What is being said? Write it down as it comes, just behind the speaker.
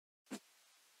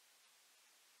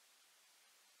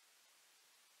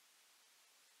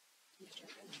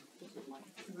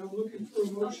And I'm looking for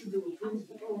a motion to approve.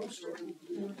 Oh, I'm sorry. In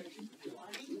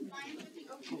compliance with the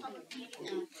Open Public Meeting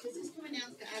Act, this is to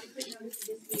announce that adequate notice of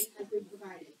this meeting has been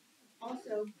provided.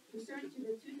 Also, pursuant to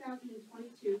the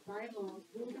 2022 bylaws,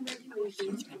 rules and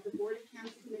regulations of the Board of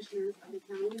County Commissioners of the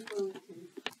County of Burlington,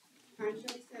 time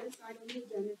shall be set aside on the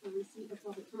agenda for receipt of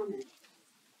public comment.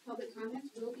 Public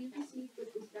comments will be received with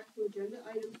respect to agenda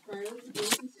items prior to the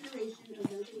consideration of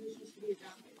resolutions to be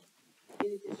adopted.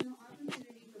 An additional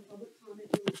opportunity for public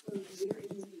comment will occur later in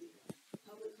the meeting.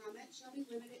 Public comment shall be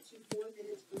limited to 4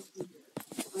 minutes per speaker.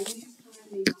 Unused time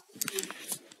may not be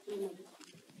limited to another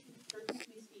speaker. Persons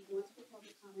may speak once per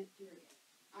public comment period.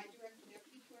 I direct the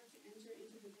Deputy Clerk to enter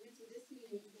into the minutes of this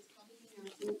meeting this public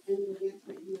announcement and the advance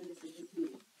written notice of this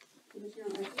meeting. Commissioner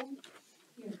Eichel?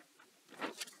 Here.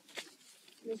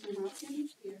 Commissioner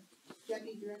Hopkins? Here.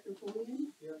 Deputy Director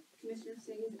Polian? Here. Commissioner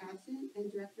Singh is absent, and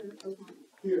Director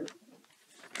O'Connell. Here.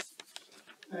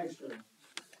 Thanks, Fred.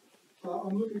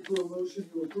 I'm looking for a motion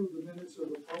to approve the minutes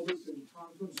of the public and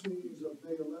conference meetings of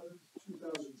May 11th,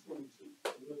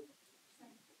 2022.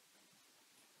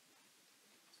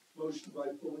 Motion by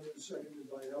Polian, seconded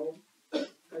by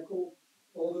Eckel.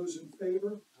 All those in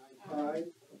favor?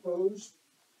 Aye. Opposed?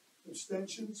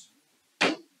 Abstentions?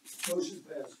 Motion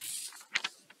passes.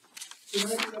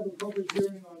 Tonight we have a public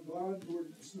hearing on bond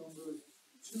ordinance number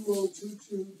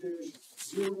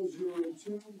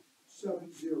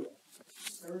 2022-00270.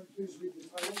 Aaron, please read the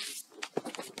title.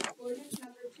 Ordinance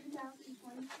number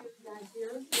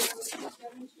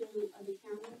 2022-00272 of the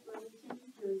County of Burlington, New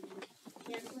Jersey,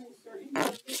 canceling certain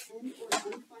vacant and/or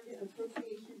unfunded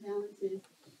appropriation balances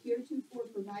heretofore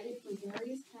provided for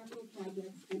various capital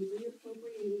projects and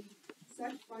reappropriating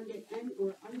such funded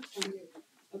and/or unfunded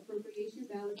appropriation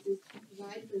balances to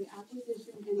provide for the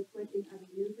acquisition and equipping of a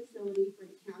new facility for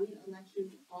the county election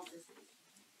offices.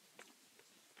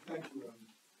 Thank you, Aaron.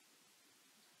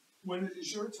 When it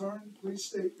is your turn, please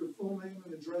state your full name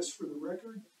and address for the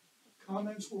record.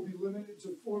 Comments will be limited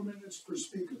to 4 minutes per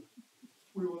speaker.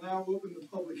 We will now open the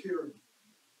public hearing.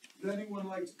 Would anyone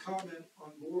like to comment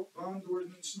on bond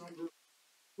ordinance number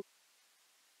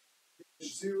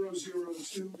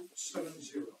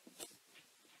 00270?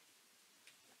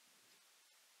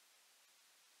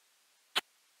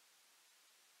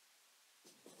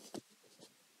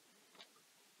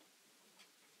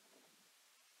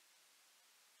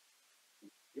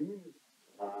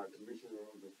 Commissioner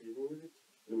of the Freeholders,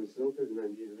 Louis Lopez, and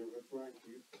I'm here. That's why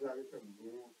can you clarify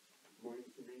more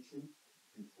information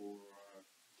before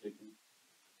taking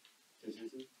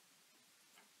decision?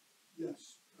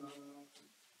 Yes.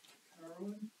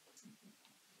 Carolyn?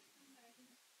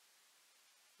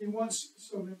 He wants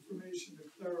some information to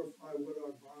clarify what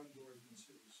our bond ordinance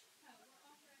is. We're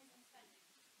authorizing spending.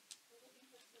 We're looking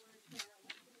for storage for our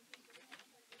elected officials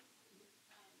and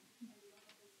and we don't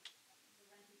have the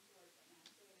renting storage right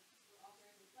now. So we're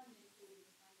authorizing funding, so we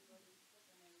just find the building to put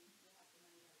them in, we'll have the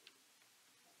money ready.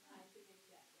 I figured,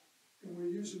 yeah. And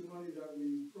we're using money that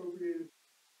we appropriated to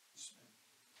spend.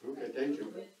 Okay, thank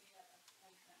you.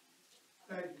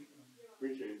 Thank you.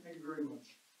 Appreciate it. Thank you very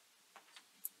much.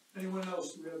 Anyone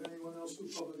else? Do we have anyone else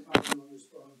with public comment on this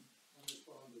bond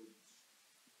ordinance?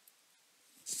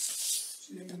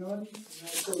 Seeing none,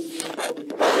 now close the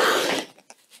public hearing.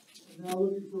 I'm now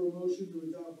looking for a motion to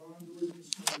adopt bond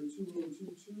ordinance number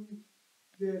 2022-00270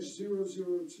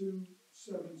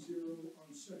 on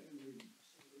second reading.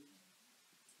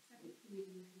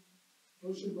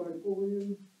 Motion by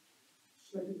Polian,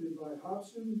 seconded by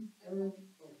Hobson. Aaron,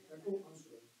 Eckel, I'm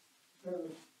sorry.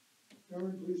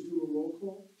 Aaron, please do a roll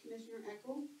call. Commissioner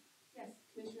Eckel? Yes.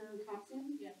 Commissioner Hobson?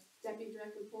 Yes. Deputy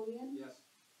Director Polian? Yes.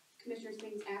 Commissioner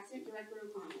Singh is absent, Director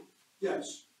O'Connell.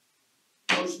 Yes.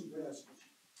 Motion passes.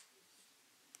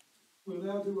 We'll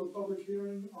now do a public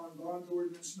hearing on bond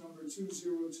ordinance number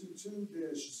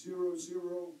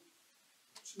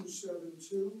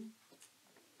 2022-00272.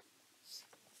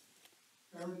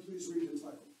 Aaron, please read the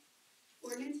title.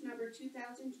 Ordinance number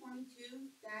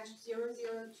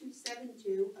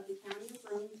 2022-00272 of the County of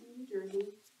Burlington, New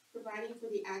Jersey, providing for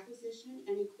the acquisition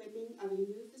and equipping of a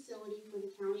new facility for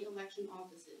the county election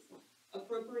offices,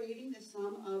 appropriating the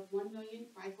sum of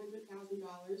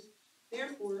 $1,500,000,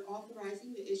 therefore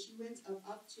authorizing the issuance of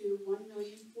up to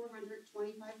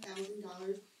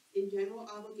 $1,425,000 in general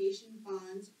obligation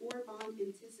bonds or bond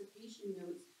anticipation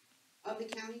notes of the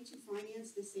county to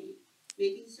finance the same,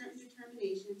 making certain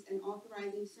determinations and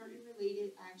authorizing certain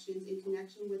related actions in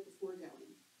connection with the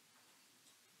foregoing.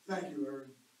 Thank you,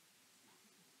 Aaron.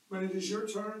 When it is your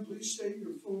turn, please state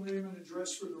your full name and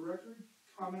address for the record.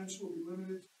 Comments will be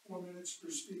limited to 4 minutes per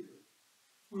speaker.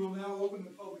 We will now open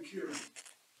the public hearing.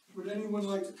 Would anyone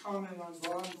like to comment on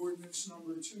bond ordinance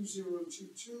number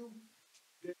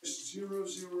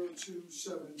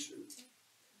 2022-00272?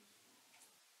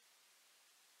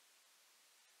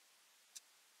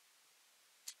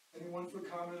 Anyone for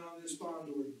comment on this bond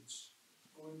ordinance?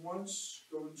 Going once,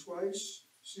 going twice,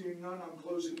 seeing none, I'm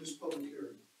closing this public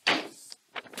hearing.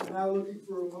 I'm now looking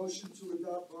for a motion to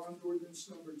adopt bond ordinance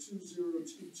number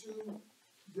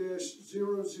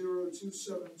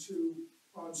 2022-00272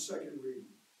 on second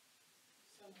reading.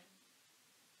 Second.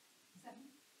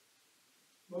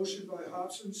 Motion by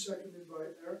Hobson, seconded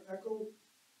by Eckel.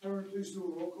 Aaron, please do a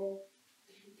roll call.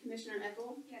 Commissioner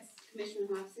Eckel? Yes. Commissioner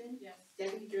Hobson? Yes.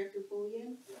 Deputy Director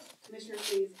Polian? Yes. Commissioner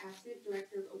Lee is absent.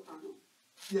 Director O'Connell?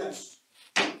 Yes.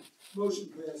 Motion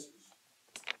passes.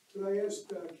 Could I ask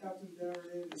Captain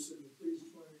Darren Anderson to please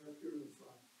join me up here in the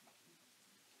front?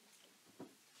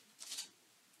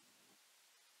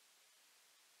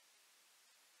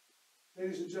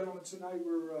 Ladies and gentlemen, tonight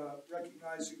we're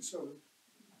recognizing some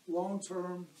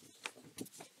long-term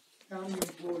county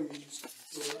employees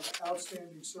for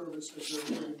outstanding service that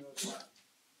they're giving us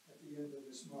at the end of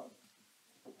this month.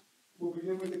 We'll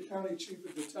begin with the County Chief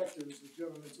of Detectives, the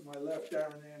gentleman to my left,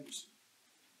 Darren Anderson.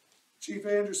 Chief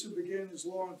Anderson began his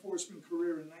law enforcement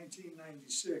career in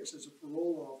 1996 as a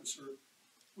parole officer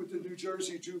with the New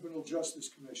Jersey Juvenile Justice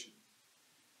Commission.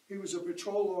 He was a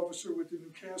patrol officer with the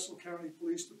New Castle County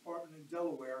Police Department in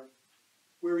Delaware,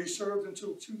 where he served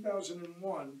until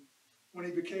 2001, when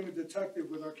he became a detective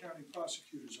with our county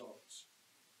prosecutor's office.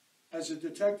 As a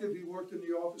detective, he worked in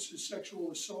the office's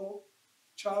sexual assault,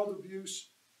 child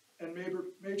abuse, and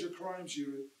major crimes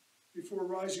unit before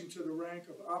rising to the rank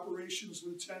of operations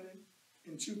lieutenant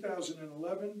in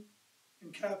 2011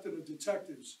 and captain of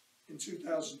detectives in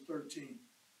 2013.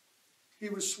 He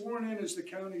was sworn in as the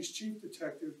county's chief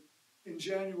detective in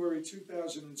January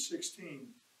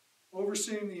 2016,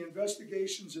 overseeing the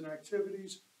investigations and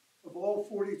activities of all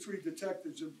 43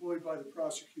 detectives employed by the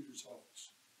prosecutor's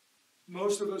office.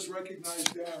 Most of us recognize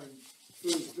Darren for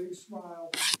his big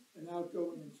smile and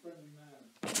outgoing and friendly manner.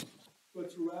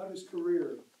 But throughout his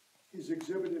career, he's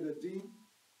exhibited a deep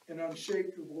and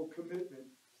unshakable commitment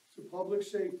to public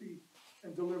safety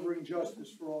and delivering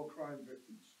justice for all crime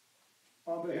victims.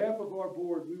 On behalf of our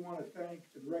board, we want to thank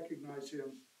and recognize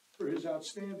him for his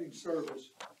outstanding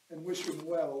service and wish him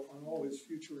well on all his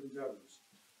future endeavors.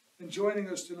 And joining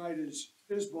us tonight is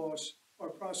his boss, our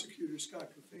prosecutor, Scott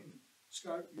Coffina.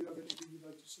 Scott, do you have anything you'd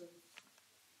like to say?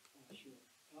 Sure.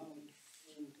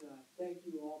 Thank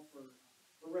you all for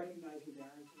recognizing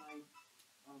Darren tonight.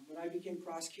 When I became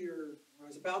prosecutor, or I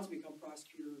was about to become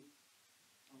prosecutor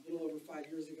a little over 5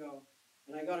 years ago,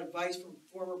 and I got advice from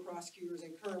former prosecutors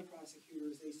and current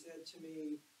prosecutors, they said to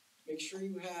me, make sure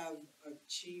you have a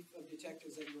chief of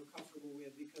detectives that you're comfortable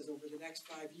with, because over the next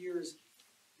 5 years,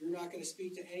 you're not going to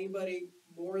speak to anybody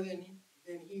more than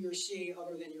he or she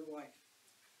other than your wife.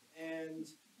 And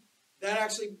that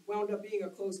actually wound up being a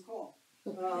close call.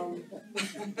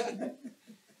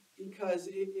 Because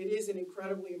it is an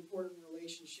incredibly important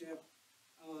relationship.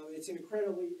 It's an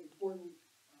incredibly important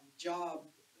job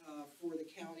for the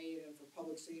county and for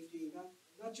public safety,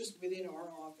 not just within our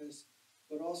office,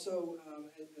 but also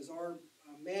as our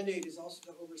mandate is also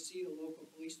to oversee the local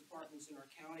police departments in our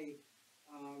county.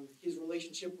 His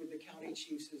relationship with the county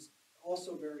chiefs is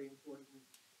also very important.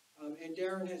 And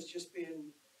Darren has just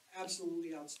been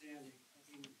absolutely outstanding. I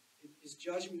mean, his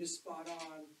judgment is spot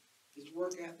on. His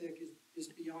work ethic is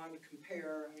beyond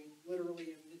compare. I mean,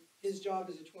 literally, his job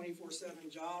is a 24/7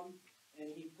 job,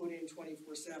 and he put in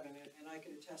 24/7, and I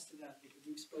can attest to that because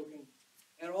we've spoken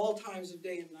at all times of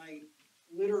day and night,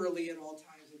 literally at all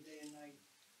times of day and night.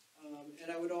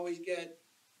 And I would always get,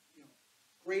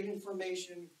 great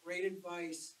information, great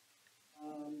advice,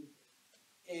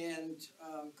 and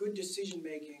good decision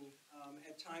making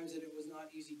at times that it was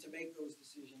not easy to make those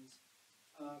decisions.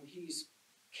 He's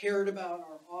cared about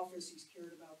our office, he's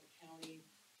cared about the county,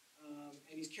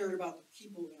 and he's cared about the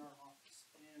people in our office.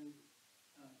 And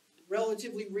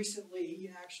relatively recently, he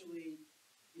actually,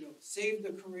 saved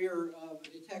the career of a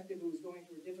detective who was going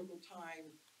through a difficult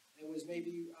time and was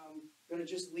maybe going to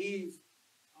just leave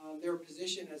their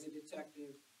position as a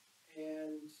detective.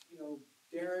 And,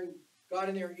 Darren got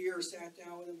in their ear, sat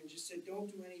down with him, and just said, don't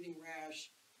do anything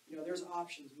rash. There's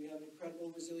options. We have an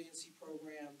incredible resiliency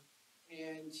program.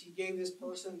 And he gave this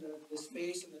person the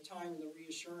space and the time and the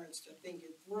reassurance to think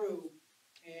it through.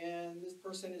 And this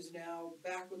person is now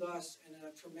back with us and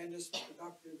a tremendous,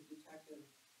 productive detective.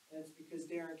 And it's because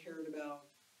Darren cared about,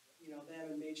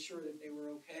 them and made sure that they were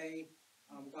okay,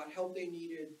 got help they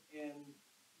needed, and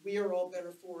we are all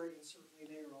better for it, and certainly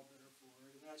they are all better for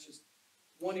it. And that's just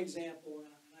one example,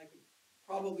 and I could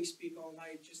probably speak all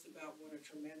night just about what a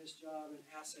tremendous job and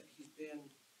asset he's been.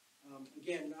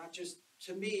 Again, not just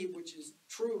to me, which is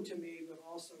true to me, but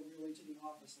also really to the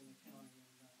office and the county.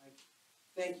 And I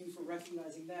thank you for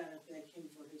recognizing that, and thank him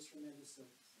for his tremendous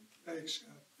service. Thanks,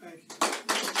 Scott. Thank you.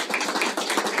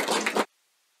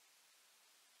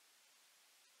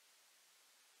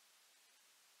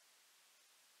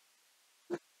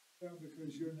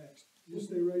 Because you're next. You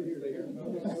stay right here. Stay here.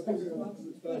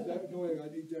 That annoying. I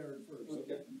need Darren first.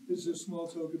 Okay. This is a small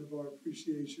token of our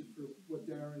appreciation for what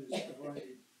Darren is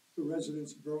providing to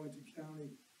residents of Burlington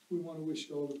County. We want to wish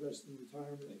you all the best in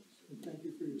retirement, and thank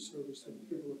you for your service to the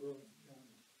people of Burlington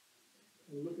County.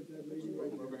 And look at that lady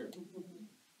right Over there. here.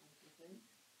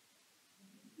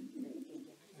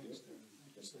 Thanks, Darren.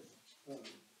 Thank you so much.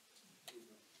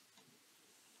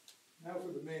 Now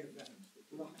for the main event.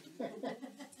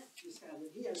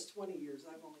 He has 20 years.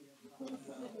 I've only got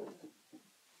 5.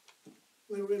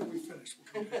 When we finish,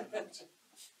 we'll come back.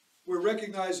 We're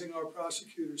recognizing our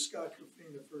prosecutor, Scott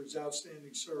Kofina, for his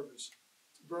outstanding service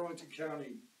to Burlington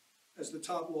County as the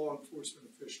top law enforcement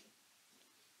official.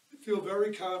 I feel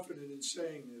very confident in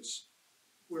saying this.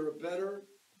 We're a better,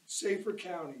 safer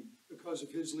county because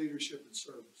of his leadership and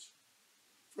service.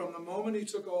 From the moment he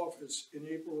took office in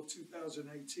April of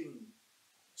 2018,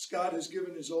 Scott has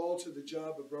given his all to the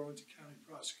job of Burlington County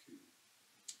prosecutor.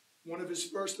 One of his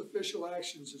first official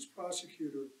actions as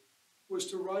prosecutor was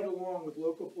to ride along with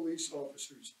local police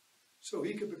officers so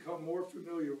he could become more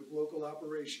familiar with local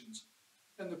operations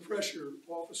and the pressure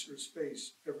officers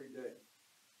face every day.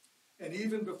 And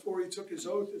even before he took his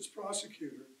oath as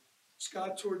prosecutor,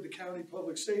 Scott toured the county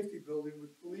public safety building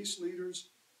with police leaders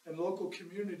and local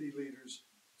community leaders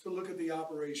to look at the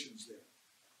operations there.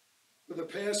 For the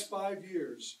past 5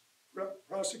 years,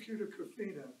 Prosecutor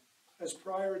Kofina has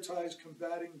prioritized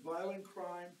combating violent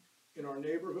crime in our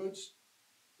neighborhoods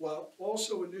while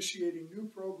also initiating new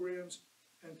programs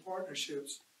and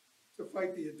partnerships to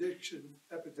fight the addiction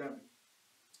epidemic.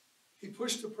 He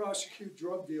pushed to prosecute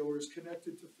drug dealers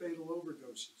connected to fatal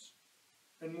overdoses,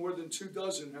 and more than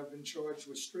 24 have been charged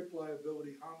with strict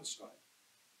liability homicide,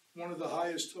 one of the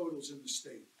highest totals in the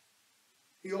state.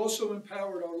 He also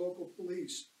empowered our local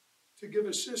police to give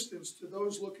assistance to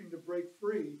those looking to break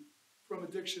free from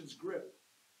addiction's grip.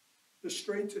 The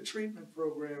Straight to Treatment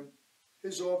program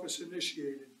his office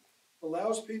initiated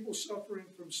allows people suffering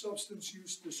from substance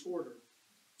use disorder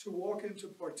to walk into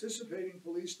participating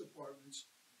police departments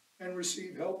and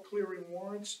receive help clearing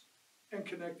warrants and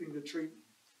connecting to treatment.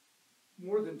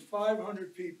 More than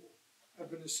 500 people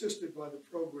have been assisted by the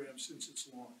program since its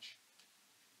launch.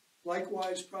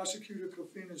 Likewise, Prosecutor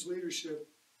Kofina's leadership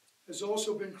has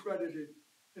also been credited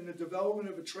in the development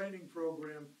of a training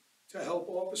program to help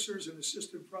officers and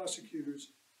assistant prosecutors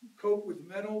cope with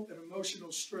mental and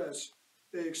emotional stress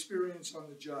they experience on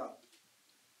the job.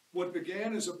 What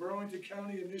began as a Burlington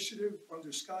County initiative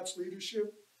under Scott's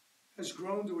leadership has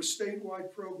grown to a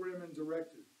statewide program and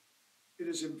directive. It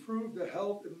has improved the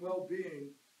health and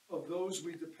well-being of those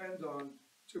we depend on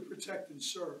to protect and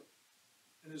serve.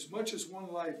 And as much as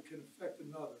one life can affect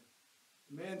another,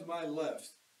 the man to my left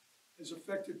has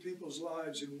affected people's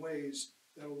lives in ways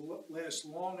that will last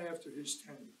long after his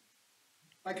tenure.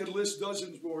 I could list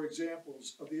dozens more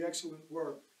examples of the excellent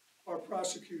work our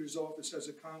prosecutor's office has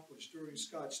accomplished during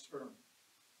Scott's term,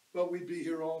 but we'd be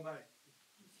here all night.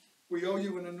 We owe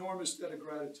you an enormous debt of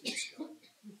gratitude, Scott.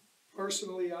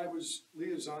 Personally, I was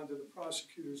liaison to the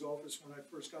prosecutor's office when I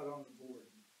first got on the board,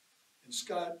 and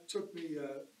Scott took me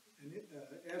and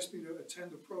asked me to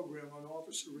attend a program on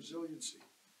officer resiliency.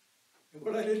 And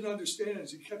what I didn't understand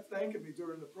is he kept thanking me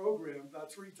during the program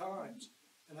about 3 times.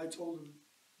 And I told him,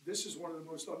 this is one of the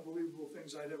most unbelievable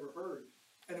things I'd ever heard.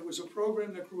 And it was a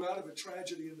program that grew out of a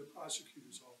tragedy in the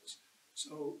prosecutor's office.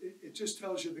 So it just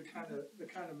tells you the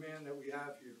kind of man that we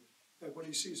have here, that when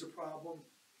he sees a problem,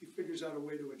 he figures out a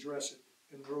way to address it,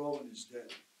 and we're all in his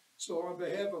debt. So on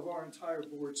behalf of our entire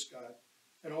board, Scott,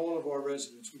 and all of our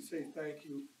residents, we say thank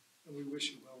you, and we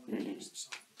wish you well in the next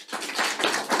assignment.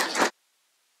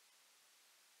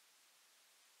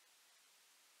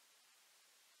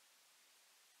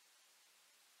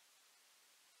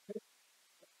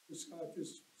 Scott,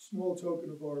 this small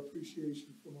token of our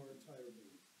appreciation from our entire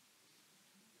board.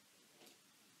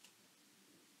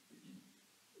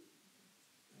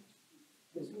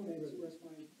 I just want to express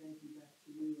my thank you back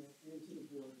to you and to the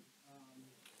board.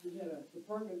 We had a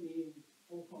department meeting,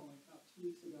 phone call, like about 2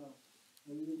 weeks ago,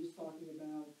 and we were just talking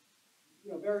about,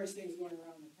 various things going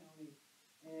around the county.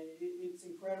 And it's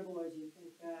incredible as you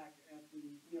think back at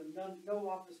the, no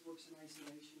office works in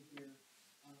isolation here.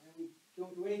 And we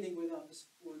don't do anything without the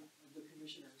support of the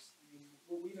commissioners. I mean,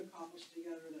 what we've accomplished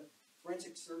together, the forensic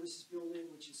Services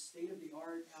building, which is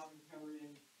state-of-the-art out in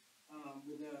Pemberton,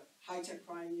 with a high-tech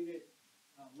crime unit,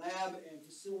 lab and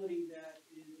facility that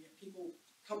people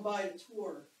come by to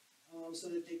tour so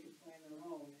that they can plan their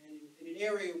own. And in an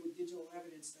area with digital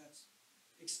evidence that's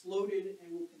exploded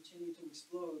and will continue to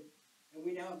explode, and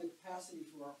we now have the capacity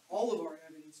for all of our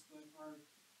evidence, but our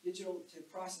to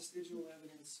process digital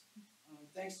evidence.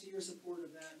 Thanks to your support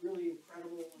of that, really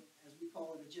incredible, as we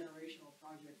call it, a generational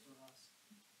project for us.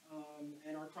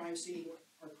 And our crime scene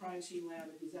lab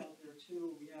is out there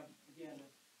too. We have, again,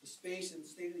 the space and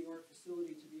state-of-the-art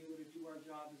facility to be able to do our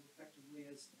job as effectively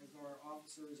as our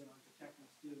officers and our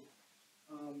detectives do.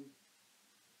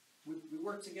 We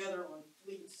work together on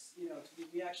fleets.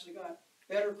 We actually got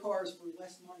better cars for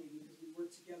less money because we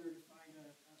worked together to find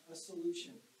a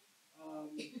solution.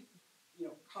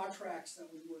 Contracts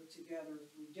that we worked together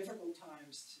through difficult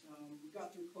times. We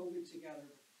got through COVID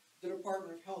together. The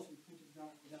Department of Health, we couldn't have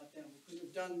done it without them. We couldn't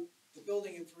have done the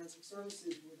building and forensic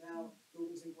services without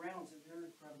buildings and grounds and their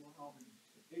incredible help.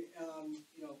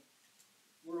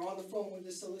 We're on the phone with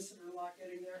the solicitor a lot,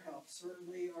 getting their help.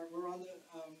 Certainly, we're on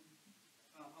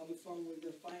the phone with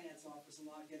the finance office a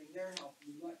lot, getting their help.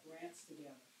 We got grants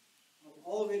together.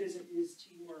 All of it is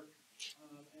teamwork,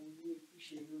 and we really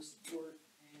appreciate your support.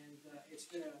 And it's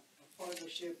been a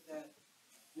partnership that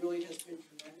really has been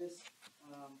tremendous.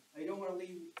 I don't want to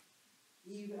leave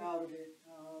Eve out of it.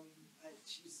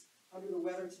 She's under the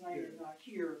weather tonight and not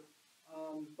here,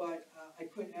 but I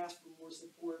couldn't ask for more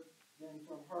support than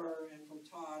from her and from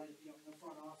Todd, in the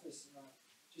front office.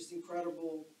 Just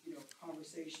incredible,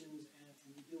 conversations and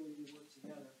the ability to work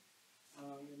together.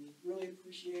 And really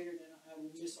appreciate it, and I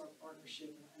will miss our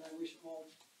partnership. And I wish all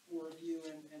four of you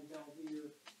and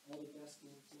Belvedere all the best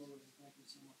going forward. And thank you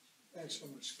so much. Thanks so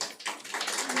much, Scott.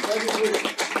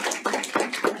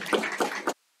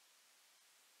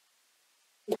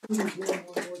 One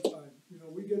more time.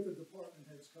 We get the department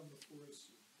heads come before us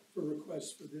for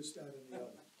requests for this, that, and the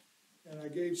other. And I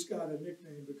gave Scott a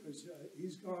nickname because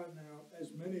he's gone now,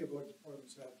 as many of our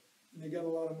departments have, and they get a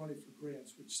lot of money for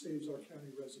grants, which saves our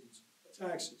county residents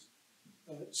taxes.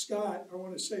 Scott, I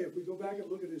want to say, if we go back and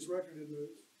look at his record in the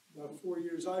about 4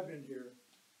 years I've been here,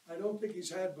 I don't think he's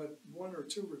had but 1 or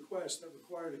 2 requests that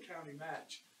required a county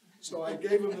match. So I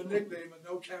gave him the nickname of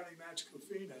No County Match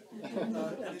Cofina.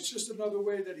 And it's just another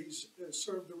way that he's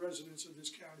served the residents of this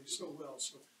county so well.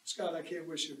 So, Scott, I can't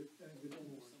wish you anything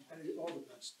more. And all the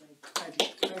best. Thank you.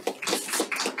 Thank you.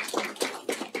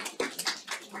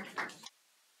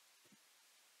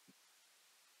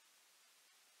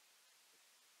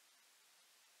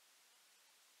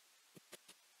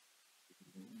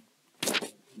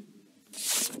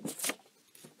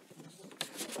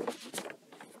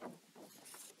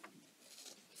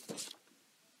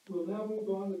 We'll now move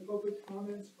on to public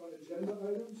comments on agenda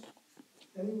items.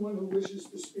 Anyone who wishes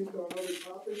to speak on other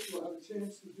topics will have a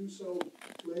chance to do so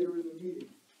later in the meeting.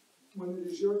 When it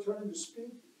is your turn to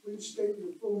speak, please state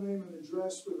your full name and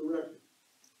address for the record.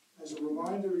 As a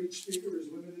reminder, each speaker is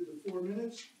limited to 4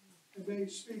 minutes and may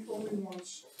speak only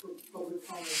once for public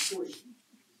comment portion.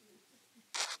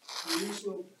 Luis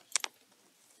Lopez.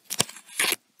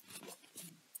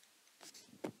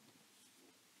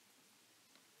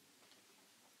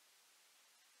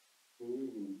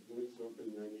 Luis Lopez,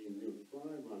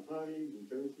 9805, Mount Holly, New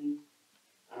Jersey.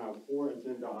 I have 4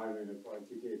 agenda items if I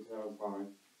could get clarified.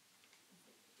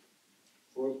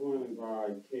 First one is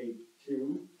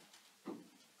K2.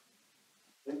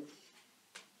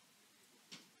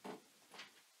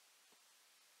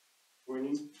 20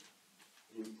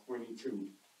 and 22.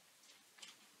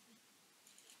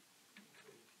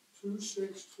 2,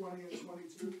 6, 20, and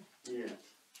 22. Yes.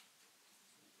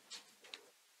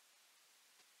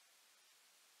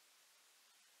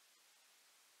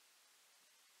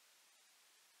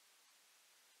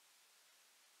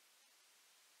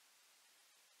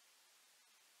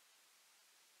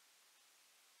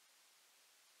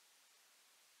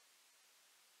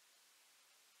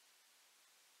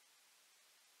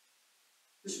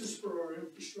 This is for our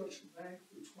infrastructure bank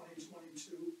for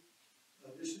 2022.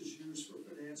 This is used for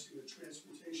financing the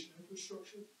transportation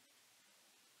infrastructure.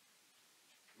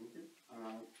 Okay.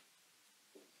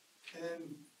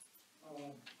 And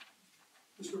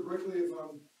Mr. Brickley, if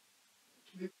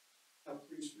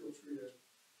please feel free to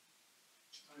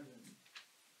chime in.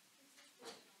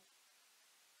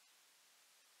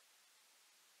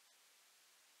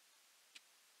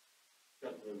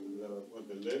 Got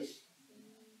the list.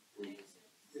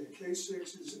 Yeah, K6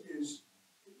 is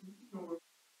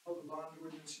all the bond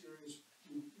ordinance hearings.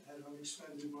 We had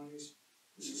unexpended monies.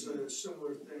 This is a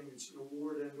similar thing. It's an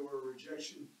award and or a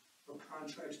rejection of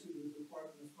contracts to the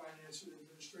Department of Finance and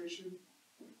Administration.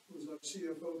 Was our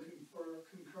CFO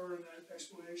concur in that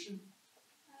explanation?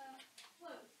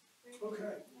 Close. Very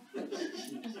Okay.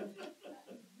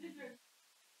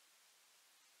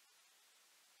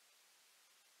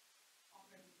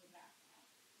 Already go back now.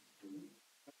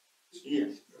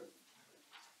 Yes.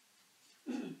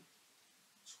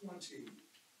 20.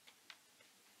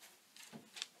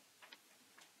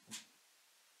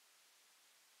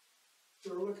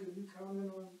 Charlotte, can you comment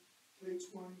on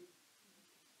K20?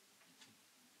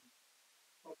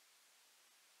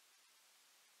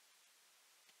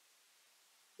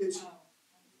 It's,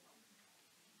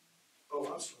 oh,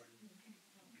 I'm sorry.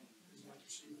 Is that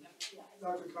received?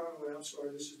 Dr. Conway, I'm sorry,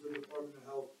 this is the Department of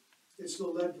Health. It's the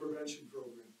lead prevention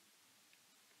program.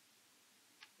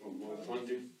 Or more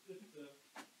funding? This is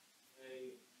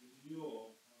a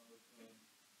renewal of a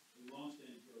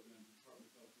long-standing program the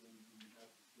Department of Health runs on behalf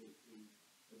of the state to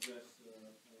address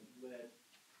lead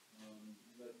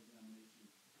contamination.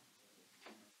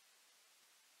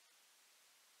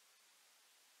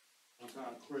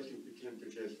 A question became to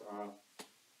just,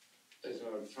 as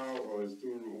a child or a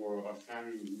student or a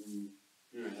family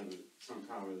who, have some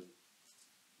kind of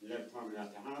lead problem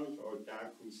at the house, or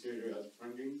that considered as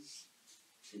funding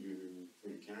to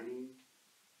the county?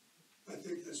 I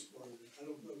think that's part of it. I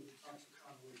don't know that Dr.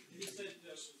 Conway can. He said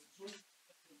that what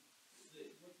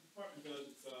the department does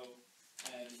is go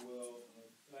and will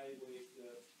evaluate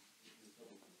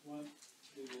one,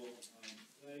 they will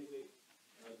evaluate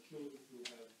children who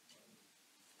have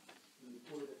been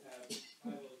reported to have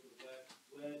high levels of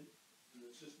lead in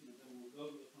their system, and then we'll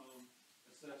go to the home,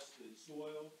 assess the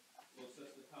soil, we'll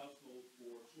assess the household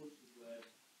for sources of lead,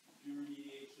 do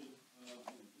remediation,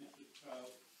 if the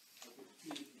child gets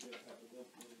treated, we get have the lead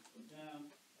levels come down,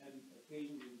 and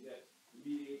occasionally we get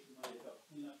remediation money to help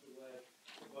clean up the lead,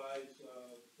 advise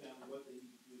the family what they need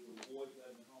to do to avoid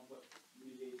lead in the home, what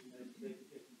remediation they can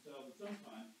take themselves, and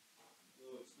sometimes,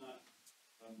 though it's not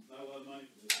a lot of money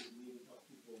for this, we even help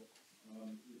people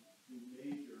do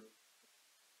major.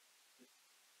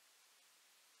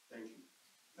 Thank you.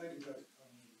 Thank you, Dr.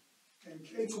 Conway. And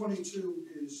K22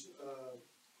 is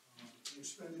an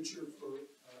expenditure for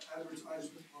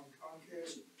advertisement on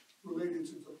Comcast related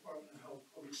to Department of Health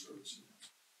Public Service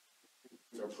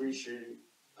announcement. I appreciate it.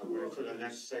 I'll wait for the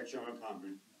next section of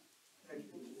comment. Thank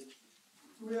you.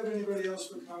 Do we have anybody else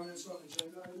for comments on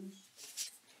agenda items?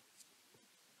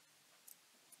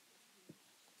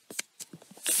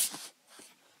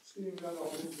 Seeing none,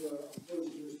 I'll move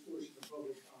closing this portion of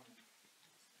public comment.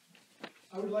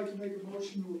 I would like to make a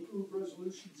motion to approve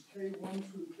resolutions K1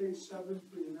 through K7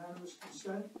 for unanimous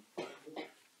consent.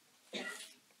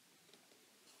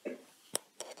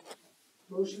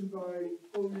 Motion by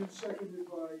Coleman, seconded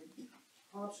by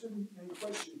Hobson. Any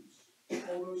questions?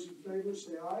 All those in favor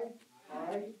say aye.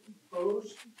 Aye.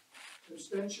 Opposed?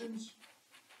 Abstentions?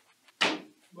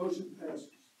 Motion passes.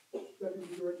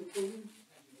 Deputy Director Coleman.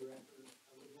 Thank you, Director.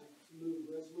 I would like to move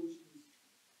resolutions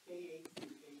K8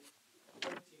 through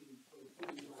K13 for approval by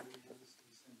unanimous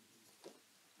consent.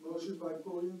 Motion by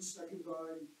Pulliam, second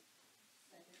by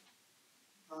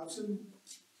Hobson.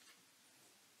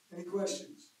 Any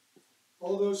questions?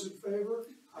 All those in favor?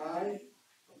 Aye.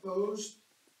 Opposed?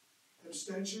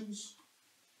 Abstentions?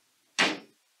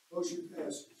 Motion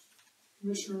passes.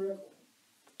 Commissioner Eckel.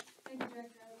 Thank you,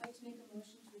 Director. I would like to make a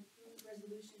motion to approve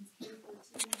resolutions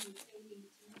K14 through K18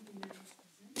 for unanimous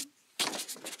consent.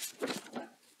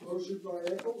 Motion by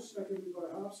Eckel, seconded by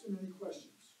Hobson. Any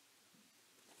questions?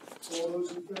 All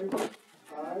those in favor?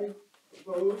 Aye.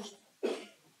 Opposed?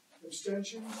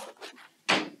 Abstentions?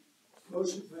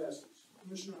 Motion passes.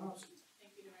 Commissioner Hobson.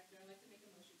 Thank you, Director. I'd like to make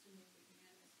a motion to move with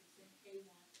unanimous consent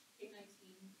K1, K19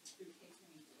 through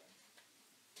K24.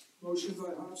 Motion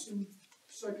by Hobson,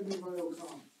 seconded by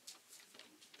O'Connor.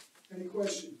 Any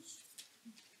questions?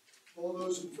 All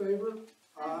those in favor?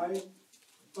 Aye.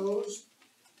 Opposed?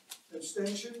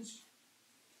 Abstentions?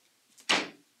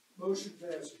 Motion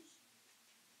passes.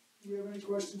 Do we have any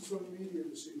questions from the media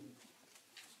this evening?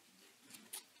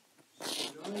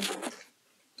 None.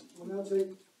 We'll now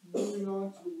moving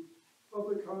on to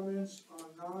public comments on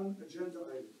non-agenda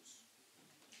items.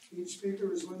 Each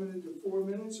speaker is limited to 4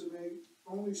 minutes and may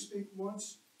only speak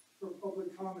once for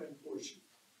public comment portion.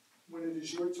 When it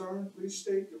is your turn, please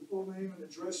state your full name and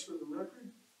address for the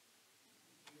record.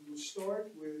 We will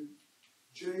start with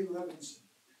Jay Levinson.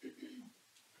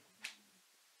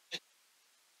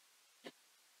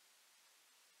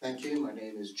 Thank you. My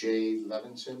name is Jay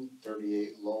Levinson,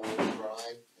 38 Lowell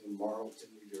Drive in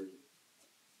Marlton, New Jersey.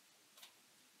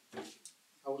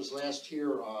 I was last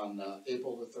here on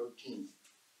April the 13th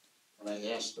when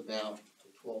I asked about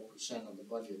the 12% of the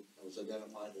budget that was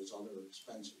identified as other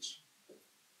expenses.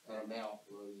 That amount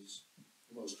was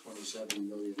almost $27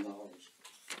 million.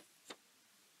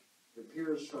 It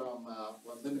appears from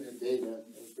what limited data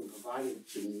has been provided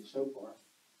to me so far,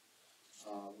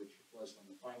 which was from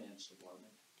the finance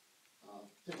department,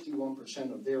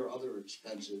 51% of their other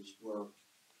expenses were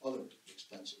other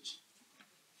expenses.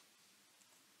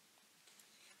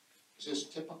 Is this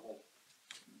typical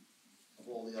of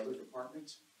all the other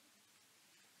departments?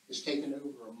 It's taken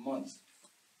over a month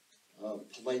of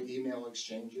polite email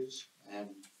exchanges. I have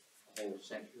a whole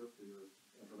set here for your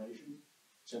information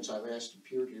since I last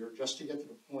appeared here, just to get to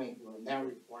the point where I'm now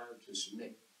required to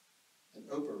submit an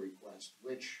OPA request,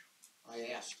 which I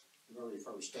asked the very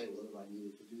first day whether I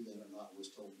needed to do that or not. I was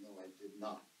told no, I did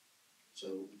not.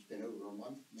 So it's been over a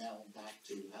month. Now I'm back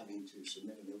to having to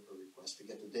submit an OPA request to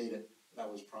get the data that I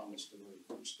was promised the very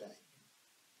first day.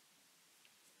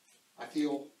 I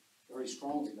feel very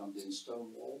strongly that I'm being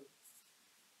stonewalled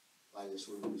by this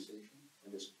organization,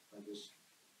 by this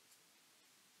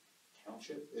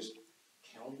township, this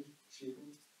county, excuse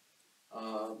me.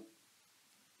 I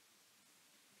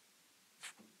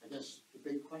guess the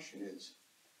big question is,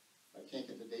 if I can't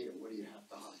get the data, what do you have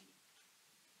to hide?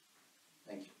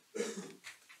 Thank you.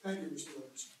 Thank you, Mr.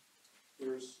 Levinson.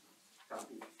 Here's a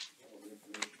copy of all the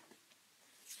information.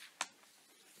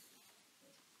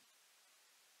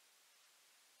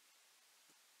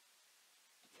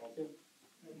 Thank you.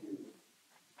 Thank you.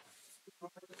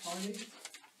 Carney?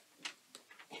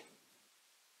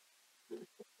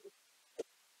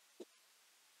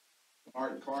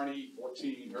 Martin Carney,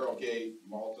 14 Harrogate,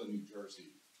 Malton, New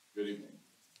Jersey. Good evening.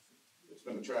 It's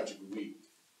been a tragic week.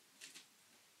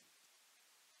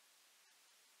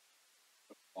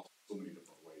 So many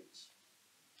different ways.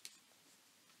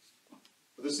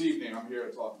 But this evening, I'm here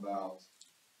to talk about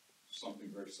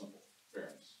something very simple,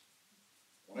 fairness.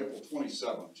 On April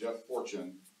 27th, Jeff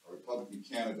Fortune, a Republican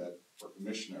candidate for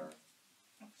commissioner,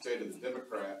 stated the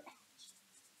Democrat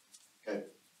had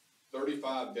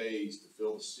 35 days to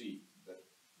fill the seat that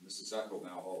Mrs. Eckel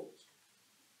now holds.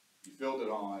 He filled it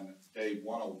on day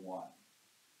 101.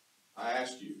 I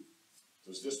asked you,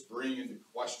 does this bring into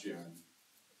question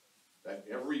that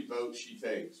every vote she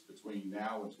takes between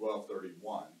now and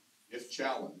 12/31, if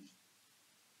challenged,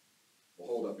 will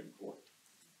hold up in court?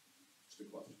 Just a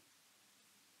question.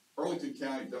 Burlington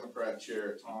County Democrat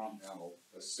Chair Tom Hamel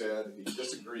has said he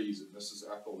disagrees that Mrs.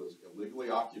 Eckel is illegally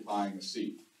occupying the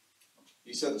seat.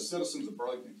 He said the citizens of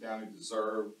Burlington County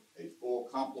deserve a full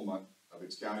complement of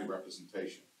its county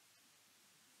representation.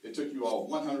 It took you all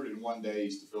 101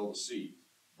 days to fill the seat,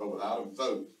 but without a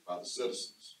vote by the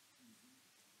citizens.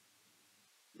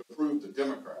 You approved a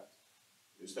Democrat.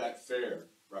 Is that fair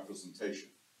representation?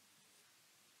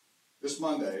 This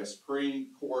Monday, a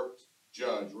Supreme Court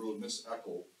judge ruled Ms.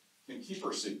 Eckel can keep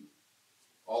her seat,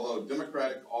 although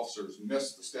Democratic officers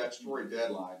missed the statutory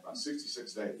deadline by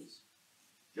 66 days.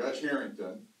 Judge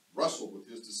Harrington wrestled with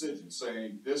his decision,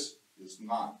 saying this is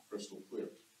not crystal clear.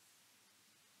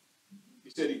 He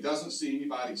said he doesn't see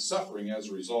anybody suffering as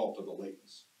a result of the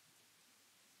lateness.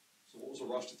 So what was the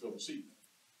rush to fill the seat?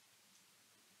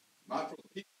 Not for the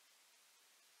people,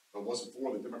 but was it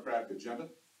for the Democratic agenda?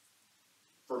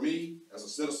 For me, as a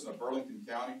citizen of Burlington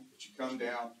County, it should come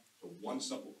down to one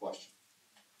simple question.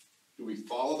 Do we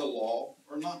follow the law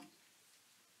or not?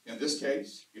 In this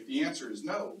case, if the answer is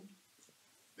no,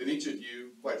 then each of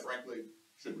you, quite frankly,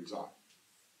 should resign.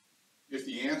 If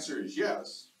the answer is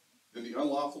yes, then the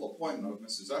unlawful appointment of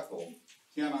Mrs. Eckel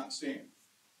cannot stand.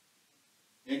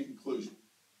 In conclusion,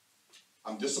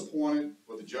 I'm disappointed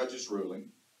with the judge's ruling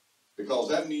because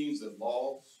that means that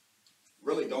laws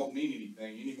really don't mean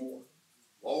anything anymore.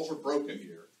 Laws were broken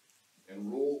here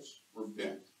and rules were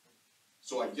bent.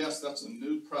 So I guess that's a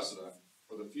new precedent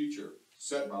for the future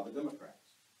set by the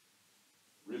Democrats.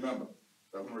 Remember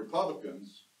that when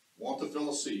Republicans want to fill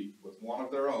a seat with one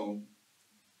of their own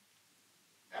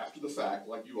after the fact,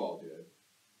 like you all did,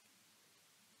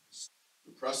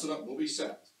 the precedent will be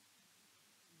set.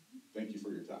 Thank you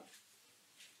for your time.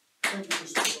 Thank you,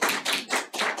 Mr.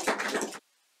 Levinson.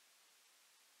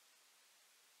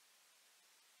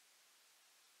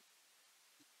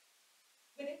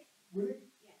 Whittick? Whittick?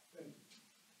 Yes. Thank you.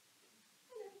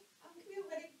 Hello, I'm Camille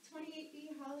Whittick,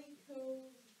 28B Holly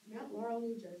Cove, Mount Laurel,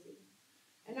 New Jersey.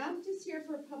 And I'm just here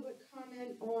for a public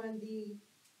comment on the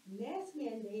mask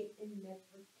mandate in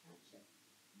Medford Township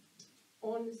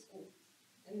on the schools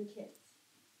and the kids.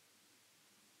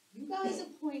 You guys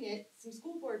appointed some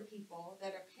school board people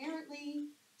that apparently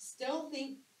still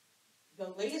think the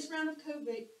latest round of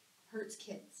COVID hurts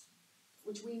kids,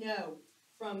 which we know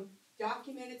from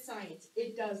documented science,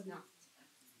 it does not.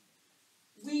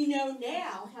 We know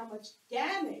now how much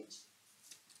damage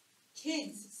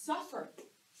kids suffer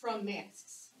from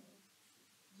masks,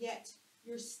 yet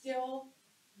you're still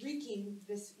wreaking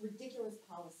this ridiculous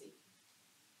policy.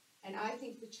 And I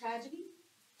think the tragedy,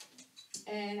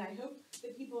 and I hope the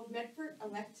people of Medford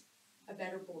elect a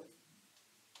better board.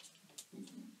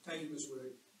 Thank you, Ms.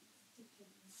 Wade.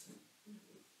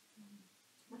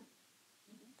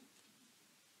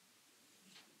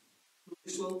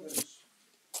 Luis Lopez.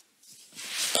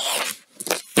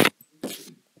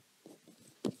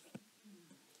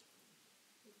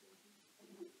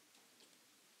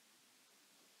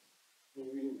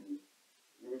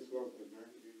 Luis Lopez,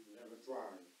 1975.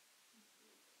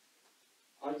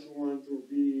 I just want to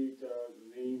read the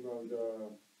name of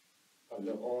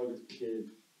the oldest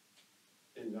kid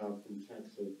from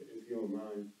Texas, if you don't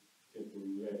mind, just to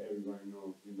let everybody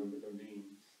know, remember their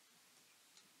names.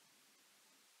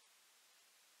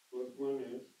 First one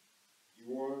is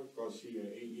Yuan Garcia,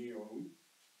 8-year-old.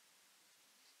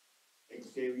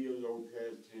 Xavier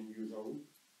Lopez, 10 years old.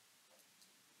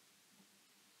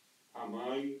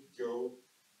 Amai Joe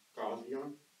Garcia,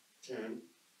 10.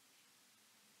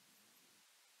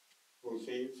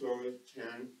 Jose Flores, 10.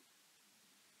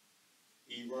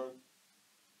 Eva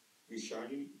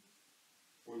Bishani,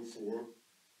 44.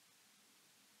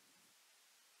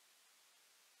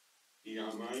 The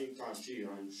Amai Garcia,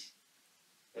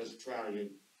 Australia,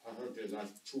 I heard there's like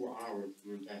 2 hours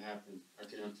when that happened. I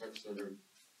cannot text her.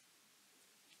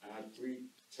 I had 3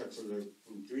 texts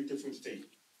from 3 different states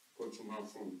go to my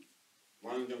phone.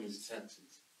 One of them is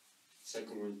Texas,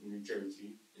 second one is New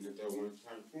Jersey, and the third one is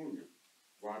California.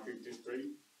 Why I picked this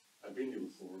state? I've been there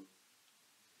before.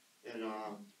 And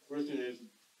question is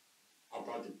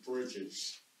about the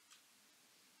bridges,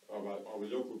 about our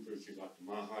local bridges, like the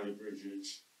Mount Holly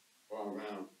bridges, all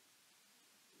around.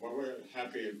 What would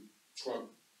happen if truck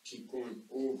keep going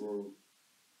over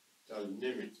the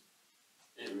limit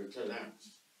and it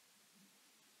collapse?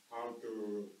 How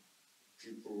can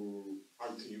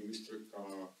you restrict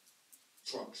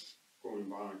trucks going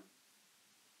by?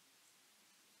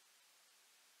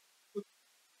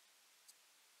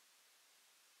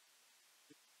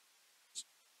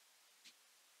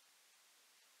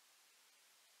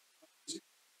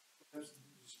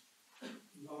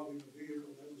 Involving a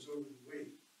vehicle that was over the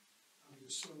weight, I would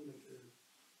assume that the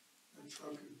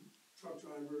truck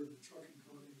driver and the trucking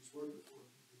company he's working for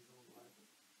would be held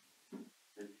liable.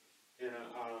 And a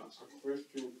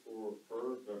question for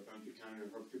her, the County County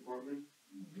Health Department.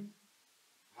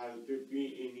 Has there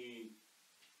been any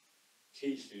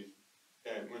cases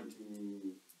that went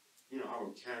to,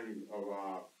 our county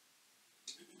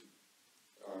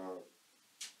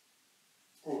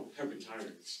of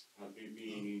hepatitis? Have there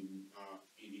been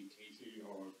any cases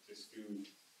or just still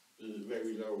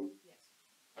very low? Yes.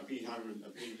 I've been having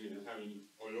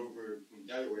all over from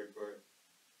Delaware, but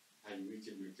had you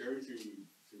reached New Jersey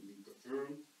to be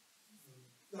confirmed?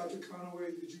 Dr.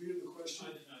 Conaway, did you hear the question? I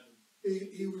did not.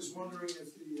 He was wondering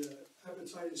if the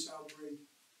hepatitis outbreak,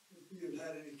 if we had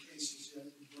had any cases yet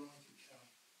in Burlington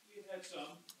County. We've had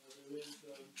some. There is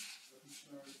a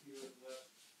concern here in the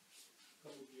last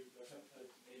couple of years about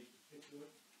hepatitis A in particular.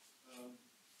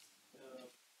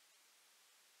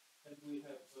 And we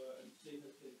have, and the state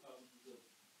has been problems of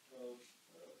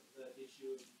that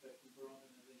issue affecting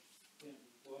Burlington, I think, Canada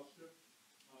and Gloucester.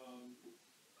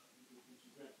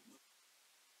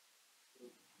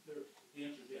 The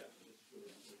answer is yes, it's true.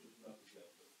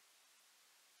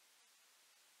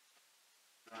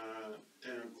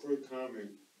 And a quick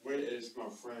comment. Where is my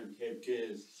friend Ted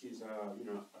Giz? She's a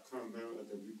current member of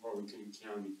the Republican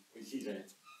County. Where's she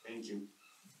at? Thank you.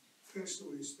 Thanks,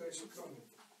 Louise. Thanks for coming.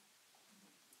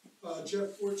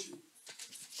 Jeff Fortune.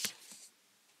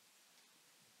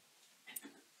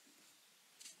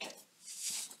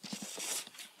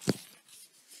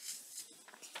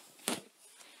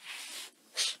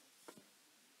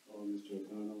 Hello, Mr.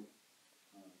 O'Connell.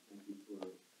 Thank you for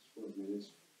 4 minutes.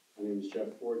 My name is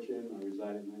Jeff Fortune. I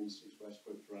reside at 96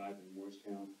 Westbrook Drive in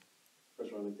Morristown.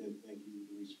 First of all, I'd like to thank you,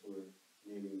 Luis, for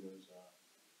naming those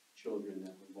children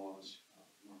that were lost.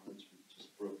 My heart's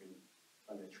just broken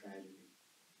by that tragedy.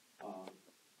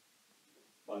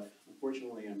 But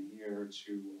unfortunately, I'm here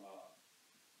to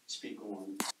speak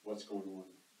on what's going on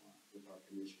with our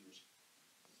commissioners.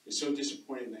 It's so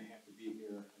disappointing to have to be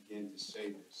here again to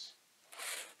say this,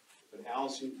 but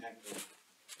Allison Echo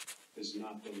does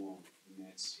not belong in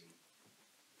that seat.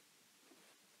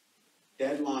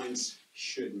 Deadlines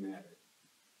should matter.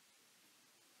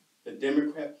 The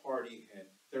Democrat Party had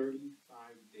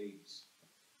 35 days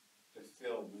to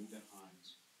fill Linda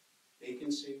Hines'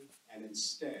 vacancy and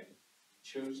instead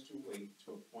chose to wait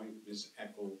to appoint Ms.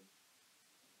 Eckel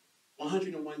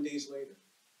 101 days later.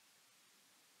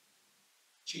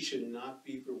 She should not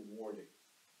be rewarded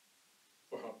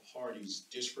for her party's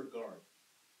disregard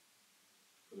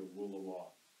for the rule of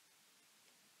law.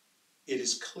 It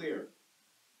is clear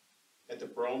that the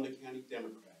Burlington County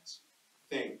Democrats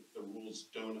think the rules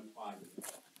don't apply to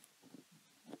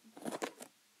them.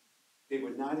 They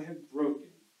would not have broken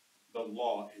the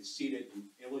law and seated an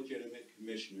illegitimate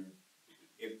commissioner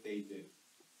if they did.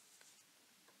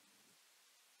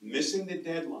 Missing the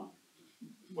deadline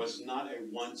was not a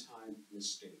one-time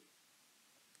mistake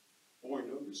or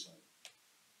an oversight.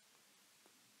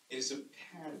 It is a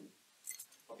pattern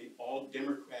of the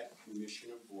all-Democrat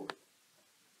Commissioner Board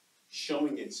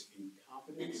showing its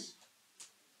incompetence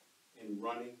in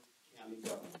running county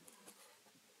government.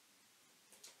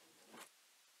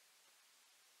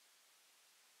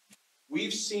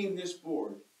 We've seen this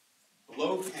board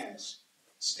blow past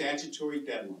statutory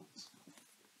deadlines.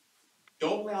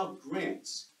 Don't allow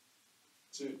grants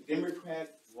to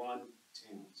Democrat-run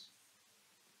towns.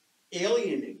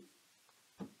 Alienate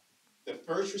the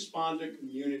first responder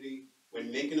community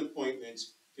when making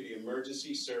appointments to the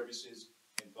Emergency Services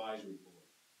Advisory Board.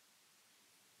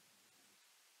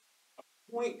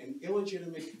 Appoint an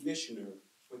illegitimate commissioner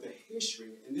with a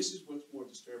history, and this is what's more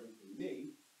disturbing for me,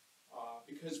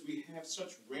 because we have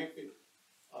such rampant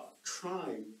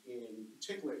crime, in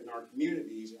particular in our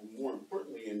communities, and more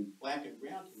importantly in Black and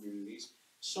brown communities,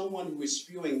 someone who is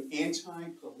spewing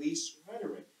anti-police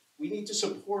rhetoric. We need to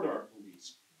support our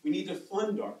police. We need to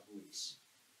fund our police.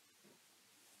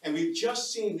 And we've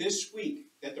just seen this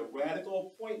week that the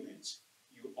radical appointments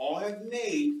you all have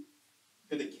made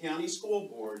to the county school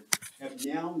board have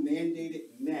now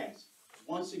mandated masks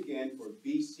once again for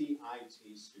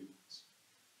BCIT students.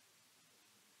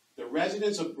 The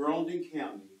residents of Burlington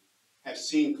County have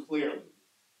seen clearly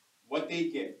what they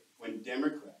get when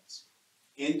Democrats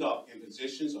end up in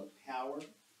positions of power,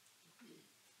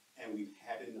 and we've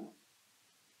had enough.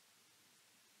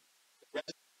 The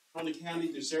residents of Burlington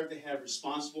County deserve to have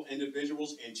responsible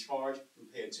individuals in charge who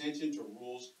pay attention to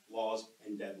rules, laws,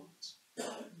 and deadlines.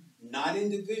 Not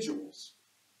individuals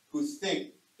who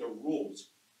think the rules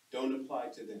don't apply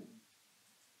to them.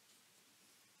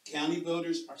 County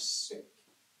voters are sick.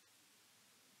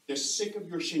 They're sick of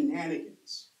your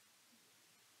shenanigans.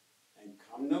 And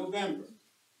come November,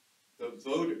 the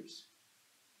voters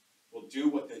will do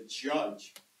what the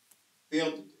judge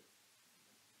failed to do.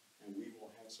 And we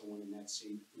will have someone in that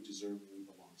seat who deservedly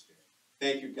belongs there.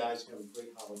 Thank you, guys. Have a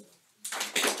great holiday.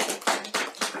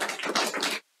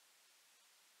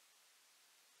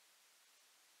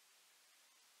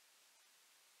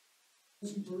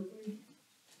 Berkeley.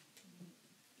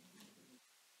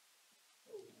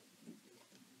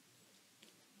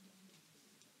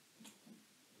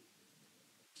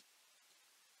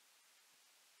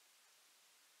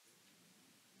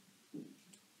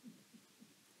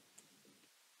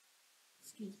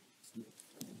 Excuse me.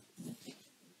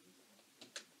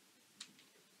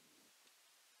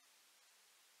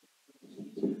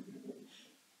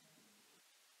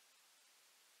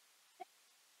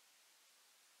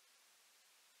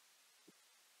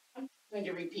 I'm going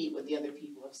to repeat what the other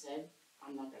people have said.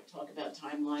 I'm not going to talk about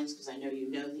timelines because I know you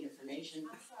know the information.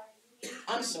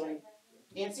 I'm sorry.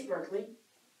 Nancy Berkeley,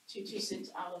 226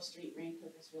 Olive Street,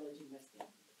 Rancocas Village in Westfield.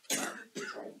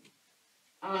 Sorry.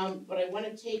 But I want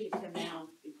to take it from now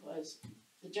because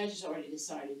the judge has already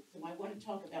decided. So I want to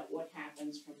talk about what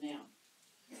happens from now.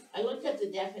 I looked at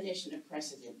the definition of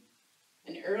precedent.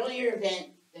 An earlier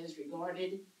event that is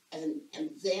regarded as an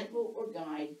example or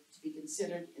guide to be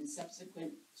considered in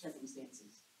subsequent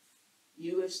circumstances.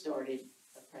 You have started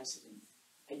a precedent.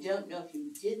 I don't know if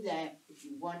you did that, if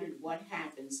you wondered what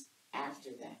happens after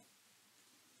that.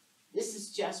 This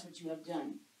is just what you have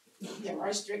done. There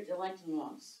are strict election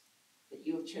laws that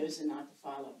you have chosen not to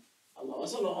follow. A law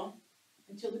is a law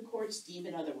until the courts deem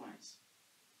it otherwise.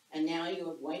 And now you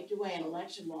have wiped away an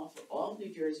election law for all of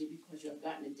New Jersey because you have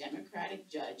gotten a Democratic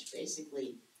judge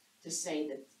basically to say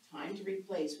that the time to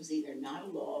replace was either not a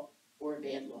law or a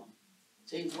bad law.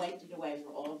 So you've wiped it away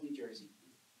for all of New Jersey.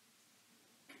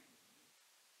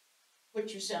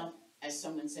 Put yourself, as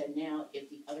someone said now, if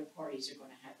the other parties are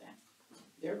going to have that.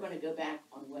 They're going to go back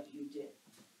on what you did.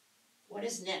 What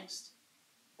is next?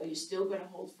 Are you still going to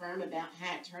hold firm about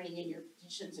turning in your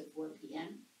petitions at 4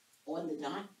 p.m. on the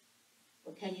dot?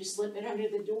 Or can you slip it under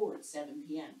the door at 7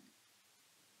 p.m.?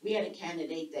 We had a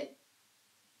candidate that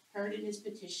turned in his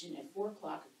petition at 4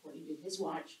 o'clock according to his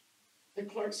watch. The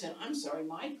clerk said, I'm sorry,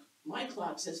 my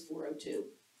clock says 4:02.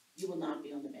 You will not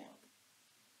be on the ballot.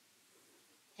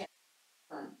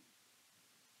 Firm.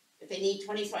 If they need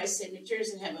 25 signatures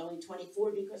and have only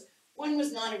 24 because one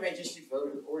was not a registered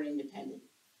voter or independent,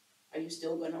 are you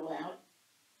still going to allow it?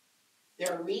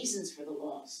 There are reasons for the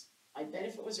loss. I bet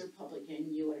if it was a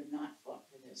Republican, you would have not fought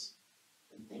for this.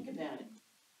 But think about it.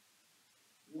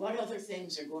 What other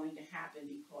things are going to happen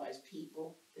because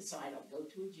people decide I'll go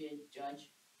to a judge,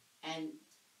 and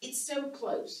it's so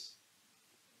close.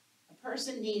 A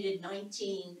person needed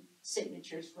 19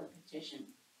 signatures for a petition.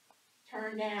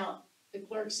 Turned out, the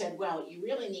clerk said, well, you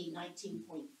really need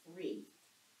 19.3.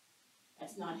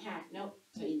 That's not half, no,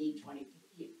 so you need 20.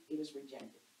 He was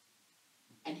rejected.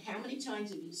 And how many times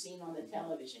have you seen on the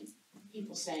television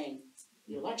people saying,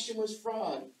 the election was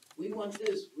fraud, we want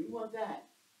this, we want that?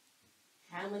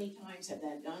 How many times have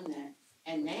that done that?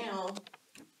 And now,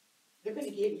 you're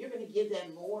gonna give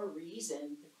them more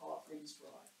reason to call things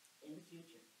fraud in the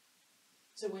future.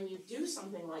 So when you do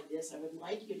something like this, I would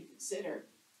like you to consider,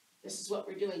 this is what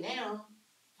we're doing now,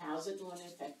 how's it going to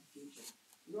affect the future?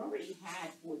 You already had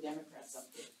 4 Democrats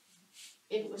up there.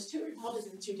 If it was 2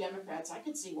 Republicans, 2 Democrats, I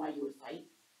could see why you would fight.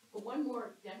 But 1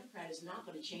 more Democrat is not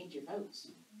going to change your votes.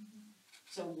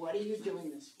 So what are you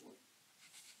doing this for?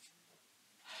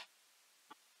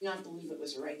 I do not believe it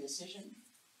was the right decision,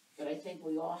 but I think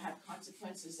we all have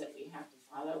consequences that we have to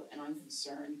follow, and I'm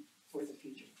concerned for the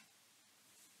future.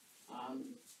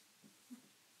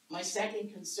 My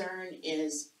second concern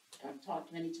is, and I've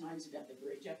talked many times about the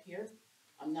bridge up here.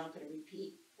 I'm not going to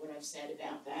repeat what I've said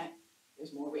about that.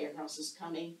 There's more warehouses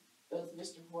coming. Both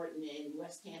Mr. Horton in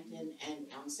West Hampton and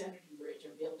on Centerton Bridge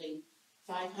are building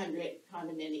 500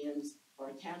 condominiums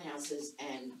or townhouses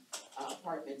and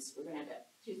apartments. We're going to have about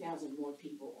 2,000 more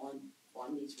people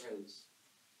on these roads.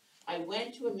 I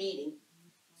went to a meeting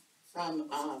from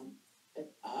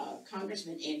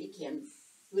Congressman Andy Kim,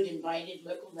 who had invited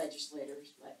local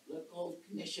legislators, local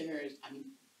commissioners,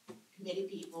 committee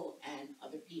people and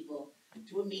other people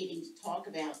to a meeting to talk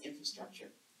about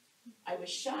infrastructure. I was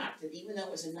shocked that even though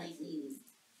it was a night meeting,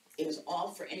 it was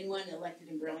all for anyone elected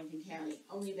in Burlington County.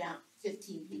 Only about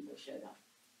 15 people showed up.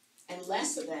 And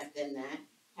less of that than that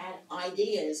had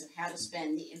ideas of how to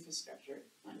spend the infrastructure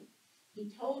money.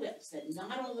 He told us that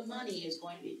not all the money is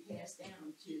going to be passed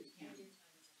down to the county.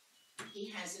 He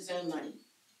has his own money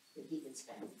that he can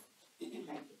spend. Thank you.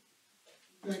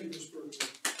 Thank you, Ms. Berkeley.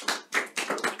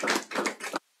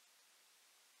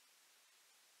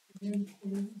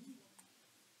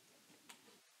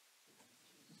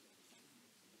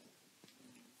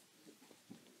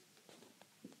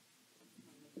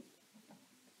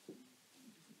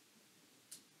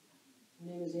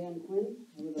 My name is Ann Quinn.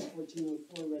 I live at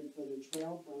 1404 Red Feather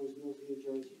Trail, Browns Mills, New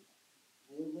Jersey.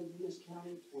 I have lived in this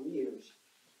county 20 years.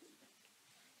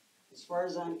 As far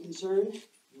as I'm concerned,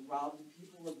 you robbed the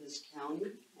people of this county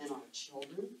and our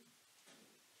children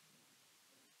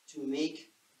to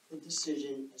make the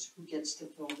decision as who gets to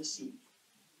fill the seat.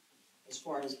 As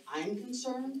far as I'm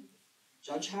concerned,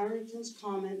 Judge Harrington's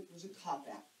comment was a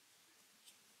cop-out.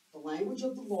 The language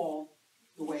of the law,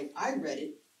 the way I read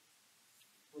it,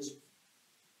 was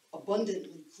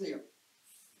abundantly clear.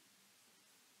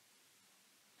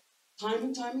 Time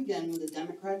and time again, when the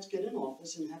Democrats get in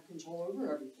office and have control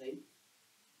over everything,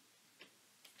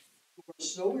 we're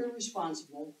so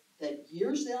irresponsible that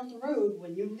years down the road,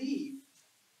 when you leave,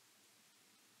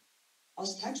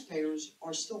 us taxpayers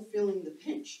are still feeling the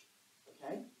pinch,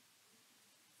 okay?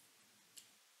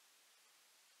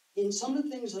 In some of the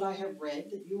things that I have read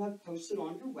that you have posted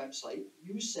on your website,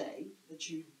 you say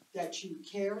that you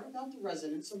care about the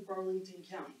residents of Burlington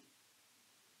County.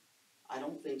 I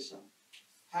don't think so.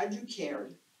 Had you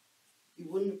cared,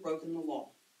 you wouldn't have broken the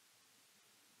law.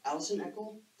 Allison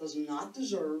Eckel does not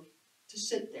deserve to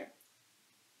sit there.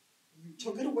 You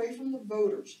took it away from the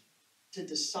voters to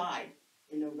decide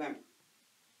in November.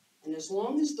 And as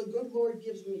long as the good Lord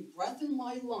gives me breath in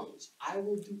my lungs, I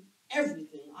will do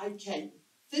everything I can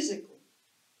physically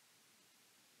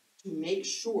to make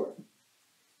sure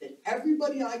that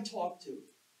everybody I talk to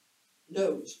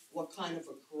knows what kind of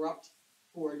a corrupt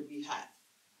board we have.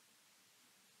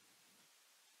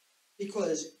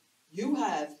 Because you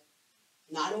have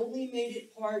not only made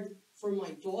it hard for my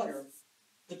daughter,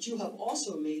 but you have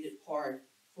also made it hard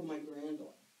for my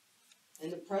granddaughter.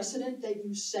 And the precedent that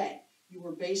you set, you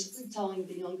were basically telling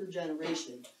the younger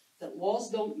generation that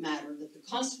laws don't matter, that the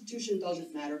Constitution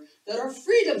doesn't matter, that our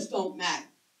freedoms don't matter.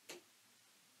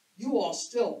 You all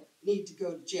still need to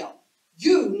go to jail.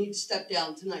 You need to step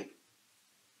down tonight.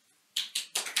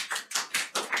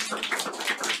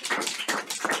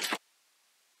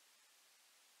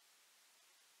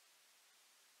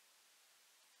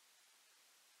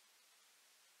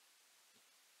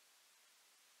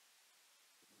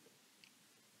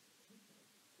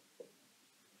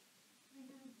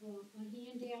 I have a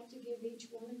handout to give each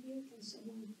one of you. Can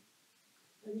someone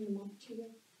bring them up to you?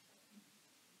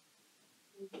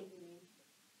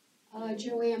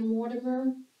 Joanne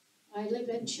Mortimer. I live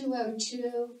at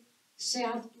 202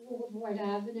 South Boulevard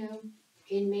Avenue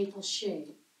in Maple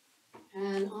Shade.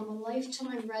 And I'm a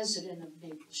lifetime resident of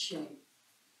Maple Shade.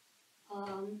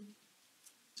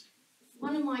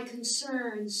 One of my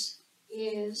concerns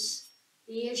is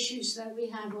the issues that we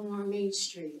have on our Main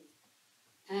Street.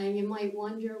 And you might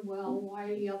wonder, well, why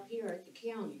are you up here at the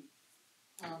county?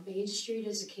 Main Street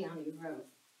is a county road,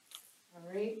 all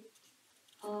right?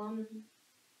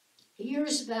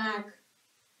 Years back,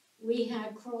 we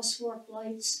had crosswalk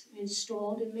lights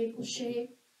installed in Maple Shade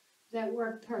that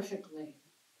worked perfectly.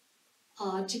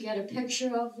 To get a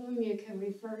picture of them, you can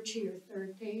refer to your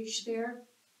third page there.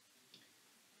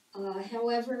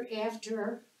 However,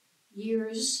 after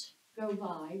years go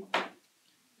by,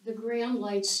 the ground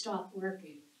lights stopped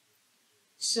working.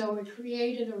 So it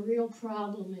created a real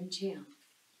problem in town.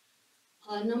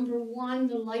 Number one,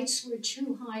 the lights were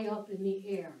too high up in the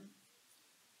air.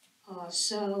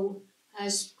 So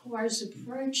as cars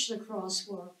approached the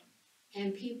crosswalk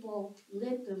and people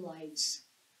lit the lights,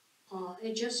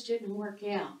 it just didn't work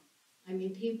out. I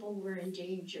mean, people were in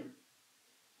danger.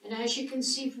 And as you can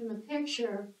see from the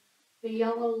picture, the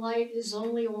yellow light is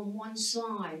only on one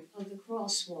side of the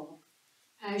crosswalk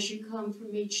as you come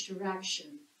from each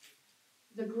direction.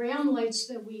 The ground lights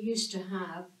that we used to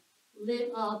have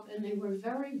lit up and they were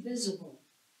very visible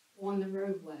on the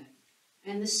roadway.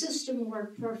 And the system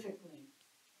worked perfectly.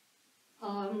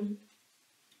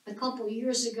 A couple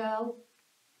years ago,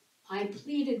 I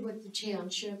pleaded with the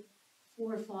township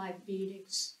 4 or 5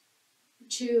 meetings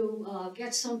to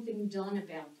get something done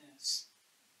about this.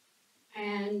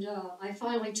 And I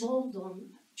finally told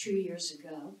them 2 years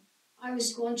ago I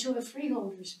was going to a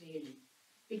freeholders meeting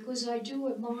because I do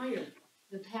admire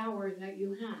the power that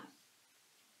you have.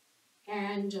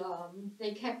 And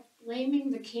they kept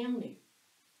blaming the county.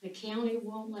 The county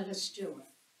won't let us do it.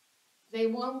 They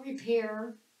won't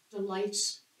repair the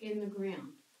lights in the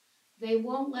ground. They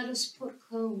won't let us put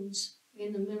cones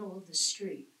in the middle of the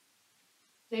street.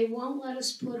 They won't let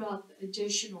us put up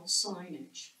additional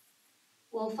signage.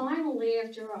 Well, finally,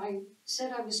 after I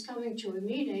said I was coming to a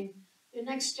meeting, the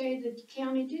next day the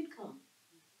county did come.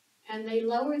 And they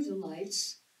lowered the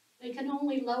lights. They can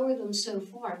only lower them so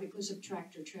far because of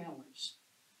tractor trailers.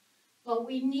 But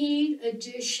we need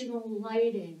additional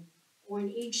lighting on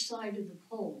each side of the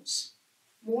poles.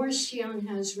 Morristown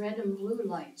has red and blue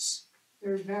lights.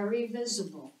 They're very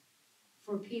visible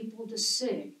for people to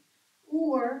see.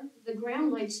 Or the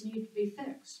ground lights need to be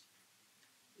fixed.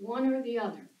 One or the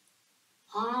other.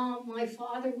 My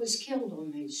father was killed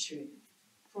on Main Street,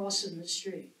 crossing the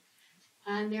street.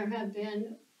 And there have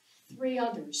been 3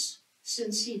 others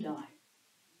since he died.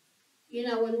 You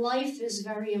know, and life is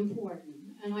very important,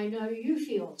 and I know you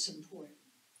feel it's important.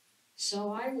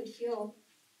 So I would feel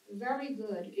very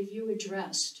good if you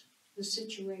addressed the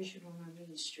situation on our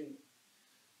Main Street.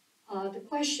 The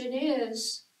question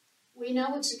is, we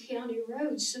know it's a county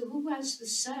road, so who has the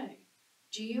say?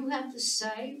 Do you have the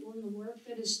say on the work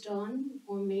that is done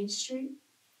on Main Street?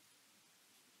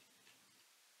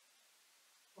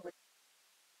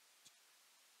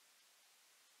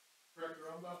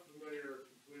 Director, I'm not familiar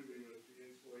completely with the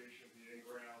installation of the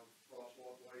in-ground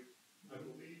crosswalk lights. I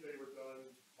believe they were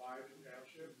done by the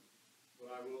township,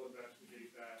 but I will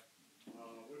investigate that.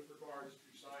 With regards to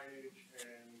signage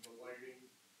and the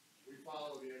lighting, we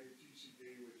follow the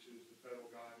MUTCD, which is the federal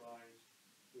guidelines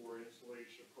for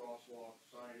installation of crosswalk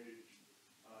signage.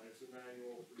 It's a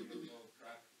manual for the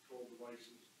traffic control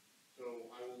devices. So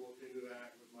I will look into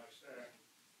that with my staff.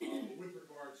 With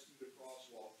regards to the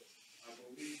crosswalk, I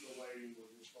believe the lighting was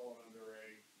installed under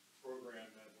a program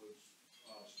that was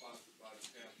sponsored by the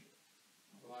township.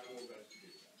 But I will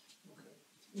investigate that. Okay.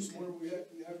 Ms. Moore, we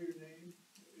have your name,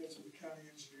 answer the county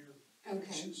engineer.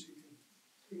 Okay. So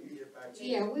he can get back to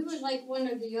you. Yeah, we would like one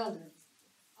or the other.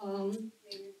 Oh,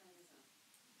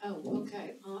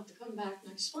 okay, I'll have to come back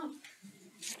next month.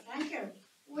 Thank you.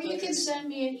 Or you can send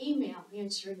me an email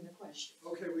answering the question.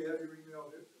 Okay, we have your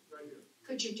email right here.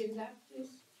 Could you do that, please?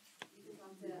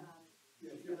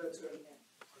 Yeah, give that to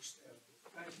our staff.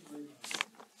 Thank you very much.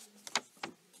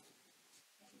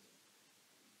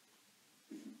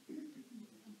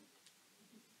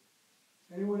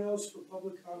 Anyone else for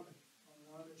public comment on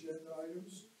non-agenda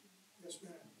items? Yes,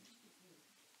 ma'am.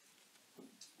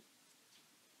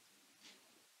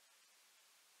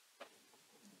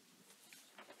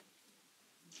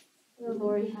 Hello,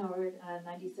 Lori Howard,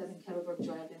 97 Kettlebrook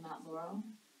Drive in Mount Laurel.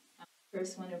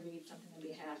 First want to read something on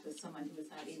behalf of someone who was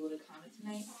not able to comment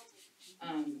tonight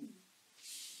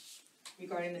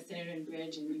regarding the Centerton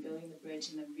Bridge and rebuilding the bridge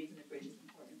and the reason the bridge is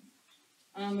important.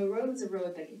 A road's a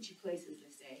road that gets you places, they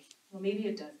say. Well, maybe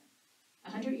it doesn't.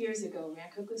 100 years ago,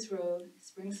 Rancocas Road,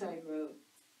 Springside Road,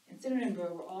 and Cinnamon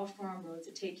Road were all farm roads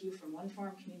that take you from one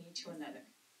farm community to another.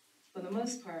 For the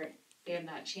most part, they have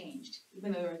not changed,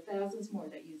 even though there are thousands more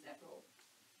that use that road.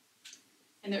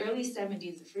 In the early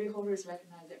 70s, the freeholders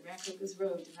recognized that Rancocas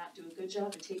Road did not do a good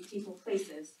job to take people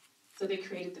places, so they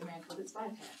created the Rancocas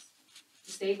Bypass.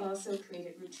 The state also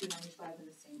created Route 295 in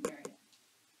the same area.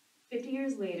 50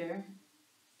 years later,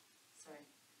 sorry,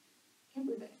 I can't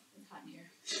believe it's hot in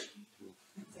here.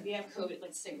 So we have COVID,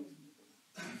 let's stay with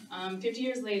me. 50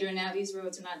 years later, now these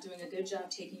roads are not doing a good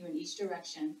job taking you in each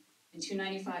direction, and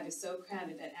 295 is so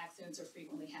crowded that accidents are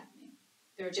frequently happening.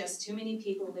 There are just too many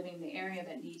people living in the area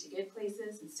that need to get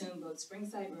places, and soon both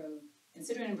Springside Road and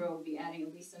Cinnamon Road will be adding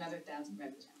at least another 1,000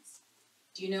 residents.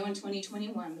 Do you know in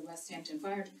 2021, the West Hampton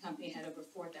Fire Company had over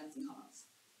 4,000 calls,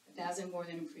 1,000 more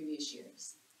than in previous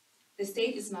years. The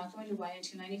state is not going to widen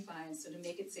 295, so to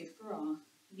make it safe for all,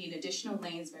 we need additional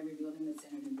lanes by rebuilding the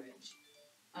Cinnamon Bridge.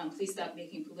 Please stop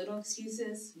making political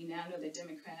excuses. We now know that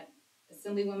Democrat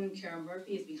Assemblywoman Carol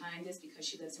Murphy is behind this because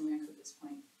she lives in Rancocas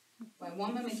Point. Why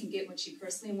one woman can get what she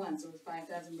personally wants over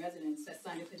 5,000 residents that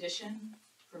signed a petition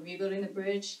for rebuilding the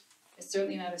bridge is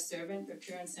certainly not a servant, but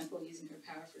pure and simple using her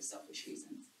power for selfish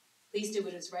reasons. Please do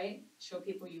what is right. Show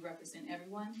people you represent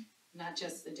everyone, not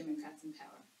just the Democrats in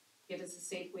power. Give us a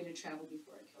safe way to travel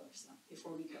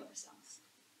before we kill ourselves.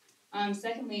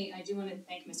 Secondly, I do want to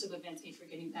thank Mr. Levinsky for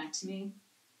getting back to me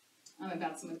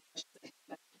about some of the questions I had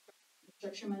about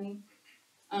infrastructure money.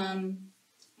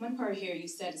 One part here, you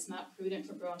said it's not prudent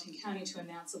for Burlington County to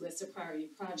announce a list of priority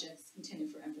projects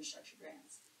intended for infrastructure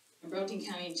grants. And Burlington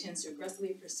County intends to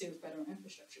aggressively pursue federal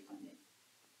infrastructure funding.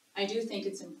 I do think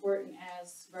it's important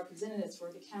as representatives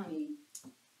for the county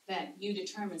that you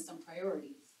determine some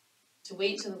priorities. To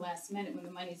wait until the last minute when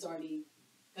the money's already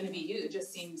going to be used,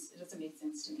 it doesn't make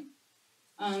sense to me.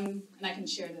 And I can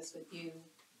share this with you.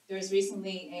 There was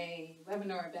recently a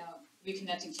webinar about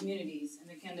reconnecting communities, and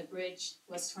again, the bridge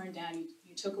was torn down.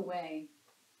 You took away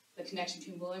the connection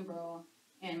between Willingboro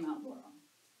and Mount Laurel.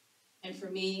 And for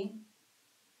me,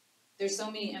 there's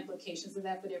so many implications of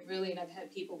that, but it really, and I've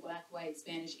had people, black, white,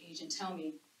 Spanish, Asian, tell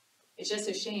me, it's just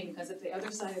a shame because if the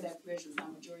other side of that bridge was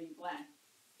not majority black,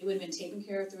 it would have been taken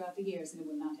care of throughout the years and it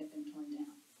would not have been torn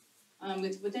down.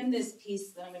 Within this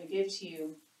piece that I'm going to give to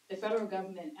you, the federal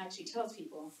government actually tells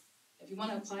people, if you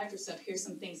want to apply for stuff, here's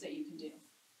some things that you can do.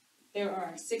 There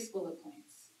are 6 bullet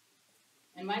points.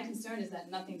 And my concern is that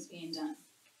nothing's being done.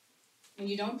 When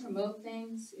you don't promote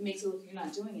things, it makes it look like you're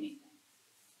not doing anything.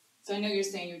 So I know you're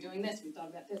saying you're doing this, we thought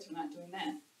about this, we're not doing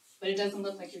that. But it doesn't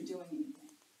look like you're doing anything.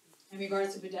 In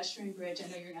regards to pedestrian bridge, I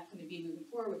know you're not going to be moving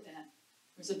forward with that.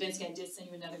 Mr. Levinsky, I did send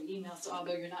you another email, so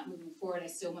although you're not moving forward, I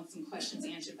still want some questions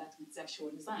answered about the conceptual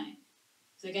design.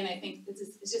 So again, I think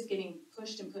it's just getting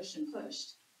pushed and pushed and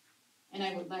pushed. And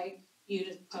I would like you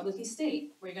to publicly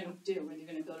state what you're going to do, whether you're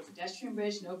going to build a pedestrian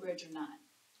bridge, no bridge, or not.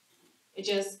 It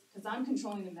just, because I'm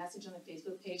controlling the message on the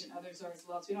Facebook page and others are as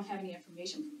well, so we don't have any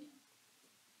information from you.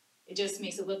 It just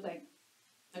makes it look like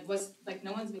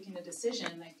no one's making a decision.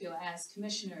 And I feel as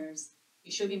commissioners,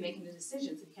 you should be making the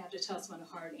decisions. If you have to tell someone a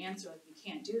hard answer, like we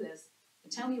can't do this,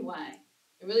 then tell me why.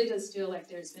 It really does feel like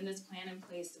there's been this plan in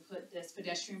place to put this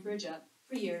pedestrian bridge up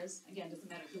for years. Again, doesn't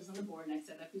matter who's on the board, and I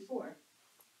said that before.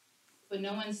 But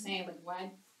no one's saying, like,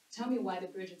 why? Tell me why the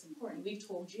bridge is important. We've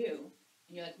told you,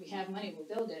 and you're like, we have money, we'll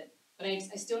build it. But I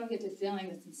still don't get the feeling,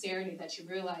 the sincerity that you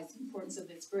realize the importance of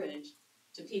this bridge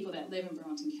to people that live in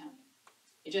Burlington County.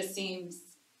 It just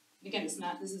seems, again,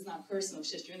 this is not personal,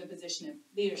 it's just you're in the position of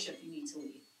leadership you need to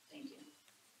lead. Thank you.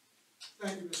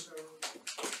 Thank you, Ms. Howard.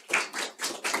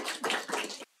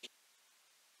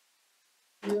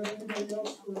 Do you have anybody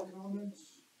else for comments,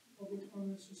 public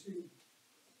comments this evening?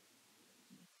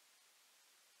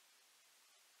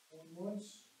 Going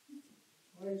once,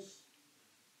 twice.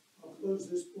 I'll close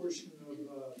this portion of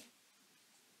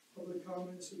public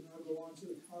comments and now go on to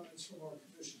the comments from our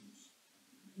commissioners.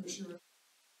 Commissioner.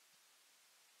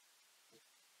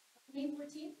 May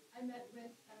 14th, I met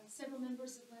with several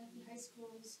members of Lenape High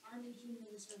School's Army Junior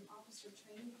Reserve Officer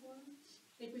Training Corps.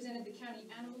 They presented the county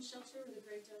animal shelter with a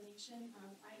great donation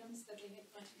of items that they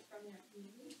had collected from their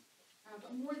community.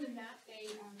 But more than that,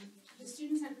 the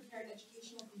students had prepared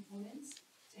educational components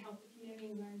to help the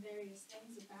community learn various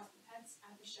things about the pets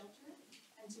at the shelter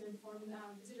and to inform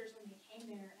visitors when they came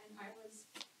there. And I was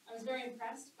very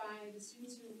impressed by the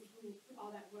students who put all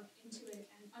that work into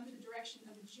it, and under the direction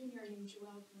of a junior named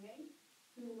Joelle Gray,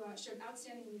 who showed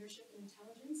outstanding leadership and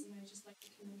intelligence, and I'd just like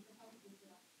to commend her publicly for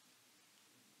that.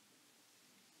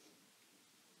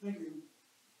 Thank you.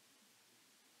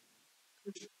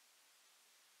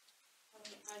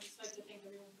 I'd just like to thank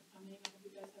everyone for coming. I hope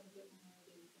you guys have a good one.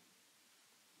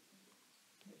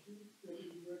 you,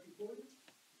 Deputy Director Porter.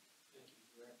 Thank you,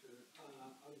 Director.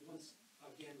 I would once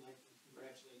again like to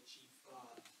congratulate Chief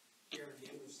Karen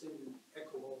Anderson and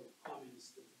echo all the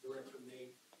comments that the Director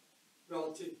made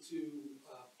relative to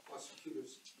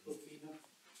prosecutors Lafina.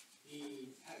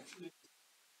 He had a tremendous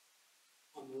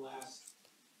on the last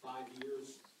 5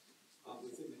 years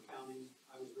within the county.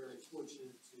 I was very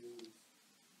fortunate to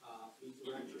be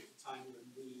Director at the time when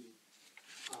we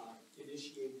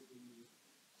initiated the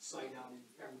site out in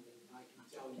Pemberton, and I can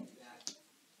tell you that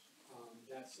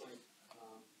that site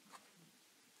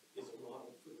is a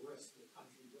model for the rest of the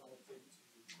country relative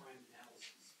to crime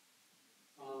analysis.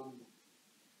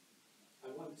 I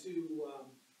want to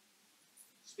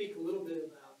speak a little bit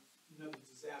about the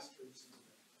disasters and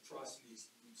atrocities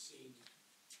that we've seen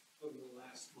over the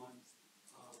last month.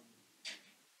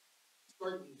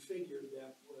 Starting figure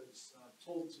that was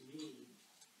told to me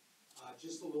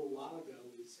just a little while ago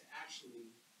is actually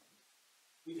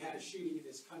we've had a shooting in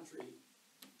this country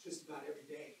just about every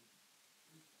day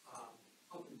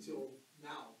up until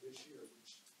now this year,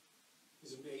 which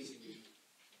is amazing.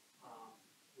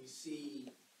 We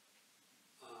see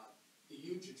the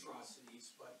huge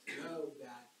atrocities, but to know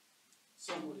that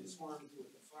someone is harmed with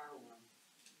a firearm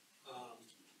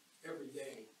every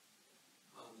day,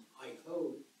 I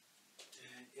hope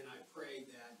and I pray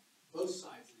that both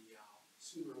sides of the aisle,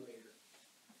 sooner or later,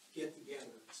 get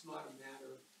together. It's not a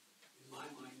matter, in my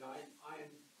mind, I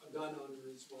am a gun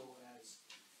owner as well as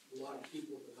a lot of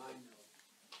people that I know.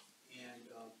 And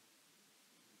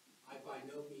I by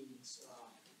no means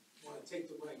want to take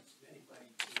the right from anybody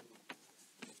to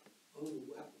own a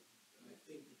weapon. And I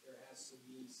think that there has to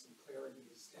be some clarity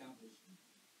established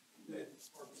that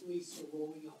our police are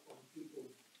rolling up on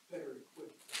people better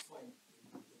equipped to fight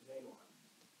than they are.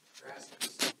 There has to be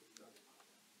something done about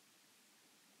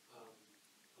that.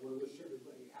 I want to wish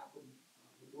everybody a happy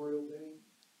Memorial Day,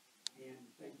 and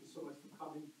thank you so much for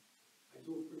coming. I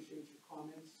do appreciate your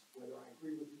comments, whether I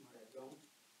agree with them or I don't,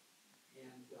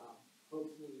 and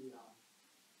hopefully you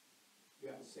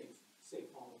have a safe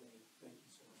holiday. Thank you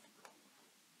so much for coming.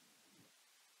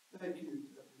 Thank you,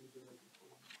 Deputy Director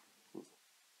Porter.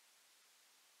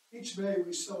 Each May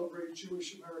we celebrate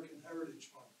Jewish American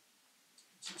Heritage Month.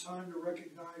 It's a time to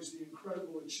recognize the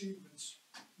incredible achievements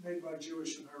made by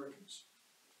Jewish Americans.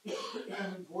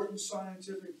 From important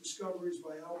scientific discoveries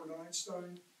by Albert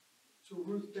Einstein to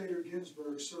Ruth Bader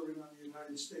Ginsburg serving on the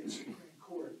United States Supreme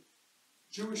Court,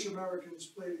 Jewish Americans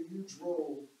played a huge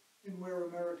role in where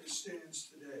America stands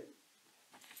today.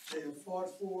 They have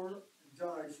fought for and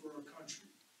died for our country,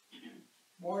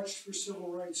 marched for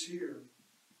civil rights here,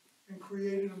 and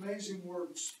created amazing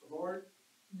works of art,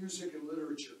 music, and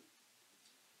literature.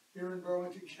 Here in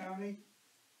Burlington County,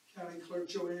 County Clerk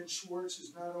Joanne Schwartz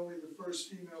is not only the first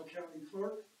female county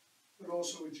clerk, but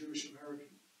also a Jewish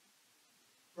American.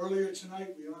 Earlier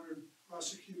tonight, we honored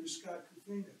Prosecutor Scott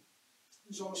Kufina,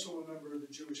 who's also a member of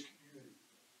the Jewish community.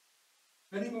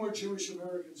 Many more Jewish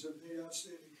Americans have made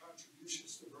outstanding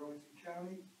contributions to Burlington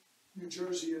County, New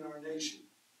Jersey, and our nation.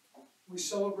 We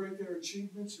celebrate their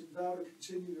achievements and vow to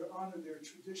continue to honor their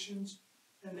traditions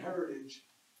and heritage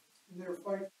in their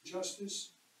fight for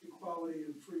justice, equality,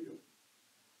 and freedom.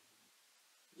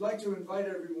 I'd like to invite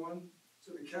everyone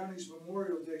to the county's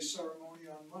Memorial Day ceremony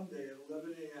on Monday at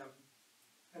 11 a.m.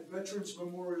 at Veterans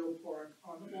Memorial Park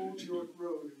on Old York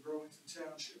Road in Burlington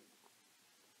Township.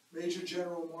 Major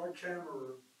General Mark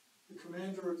Kammerer, the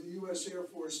commander of the U.S. Air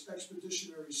Force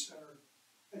Expeditionary Center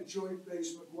at Joint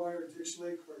Base McGuire-Dix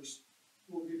Lakehurst,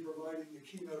 will be providing the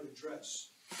keynote address.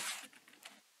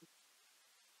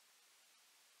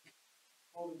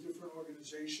 All the different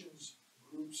organizations,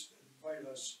 groups that invite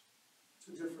us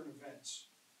to different events.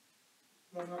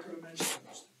 But I'm not going to mention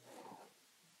those today,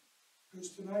 because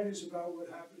tonight is about what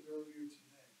happened earlier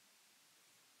today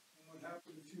and what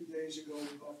happened a few days ago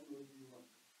in Buffalo, New York.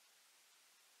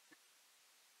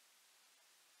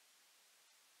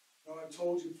 Now, I've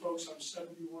told you folks I'm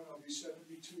 71, I'll be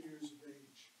 72 years of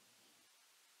age.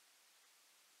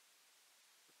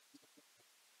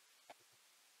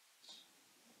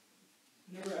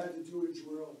 Never had to do a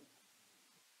drill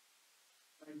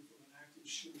right from an active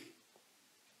shooter.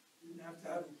 Didn't have to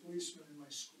have a policeman in my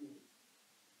school.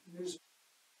 And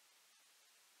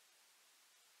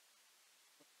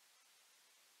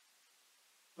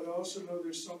but I also know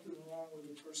there's something wrong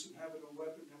with a person having a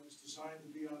weapon that was designed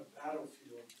to be on a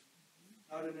battlefield,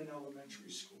 not in an elementary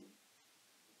school.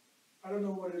 I don't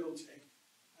know what it'll take.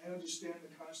 I understand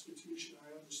the Constitution.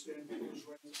 I understand people's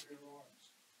right to bear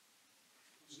arms.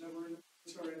 I was never in the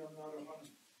military and I'm not a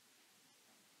hunter.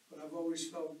 But I've always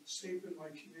felt safe in my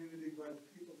community by the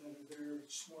people that are there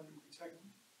sworn to protect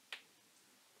me.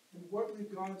 And what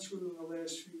we've gone through in the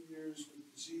last few years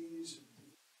with disease and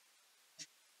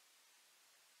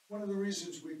one of the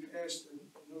reasons we passed the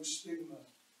no stigma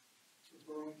for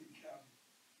Burlington County,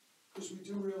 because we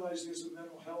do realize there's a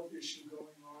mental health issue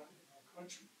going on in our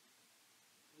country.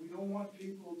 We don't want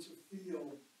people to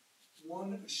feel,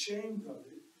 one, ashamed of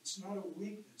it. It's not a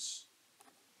weakness.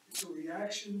 It's a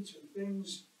reaction to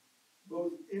things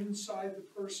both inside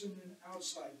the person and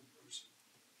outside the person.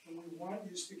 And we want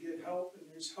you to get help, and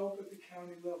there's help at the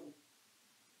county level.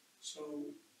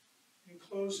 So, in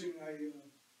closing, I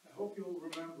hope you'll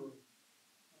remember,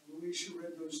 Luisha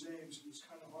read those names. It was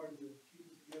kind of hard to keep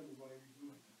it together while you're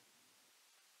doing that.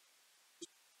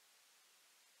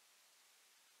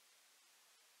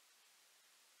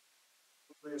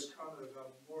 Last comment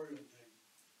about Memorial Day.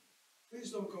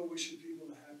 Please don't go wishing people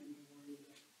a happy Memorial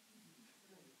Day.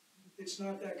 It's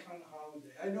not that kind of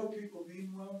holiday. I know people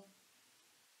mean well,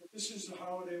 but this is the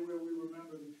holiday where we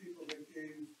remember the people that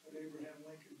gave what Abraham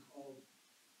Lincoln called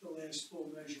the last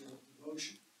full measure of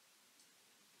devotion.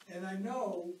 And I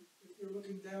know if they're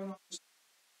looking down on us,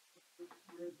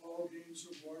 we're at ball games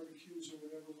or barbecues or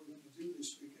whatever we're going to do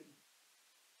this weekend,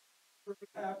 we're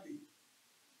happy.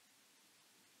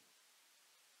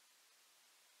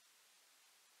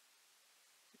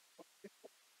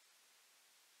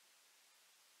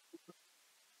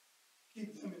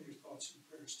 Keep them in your thoughts and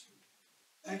prayers too.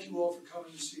 Thank you all for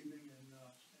coming this evening, and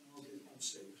I'll get home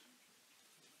safe.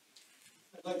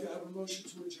 I'd like to have a motion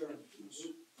to adjourn, please.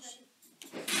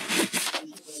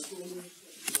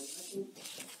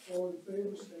 All in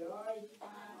favor, say aye.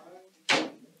 Aye.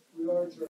 We are adjourned.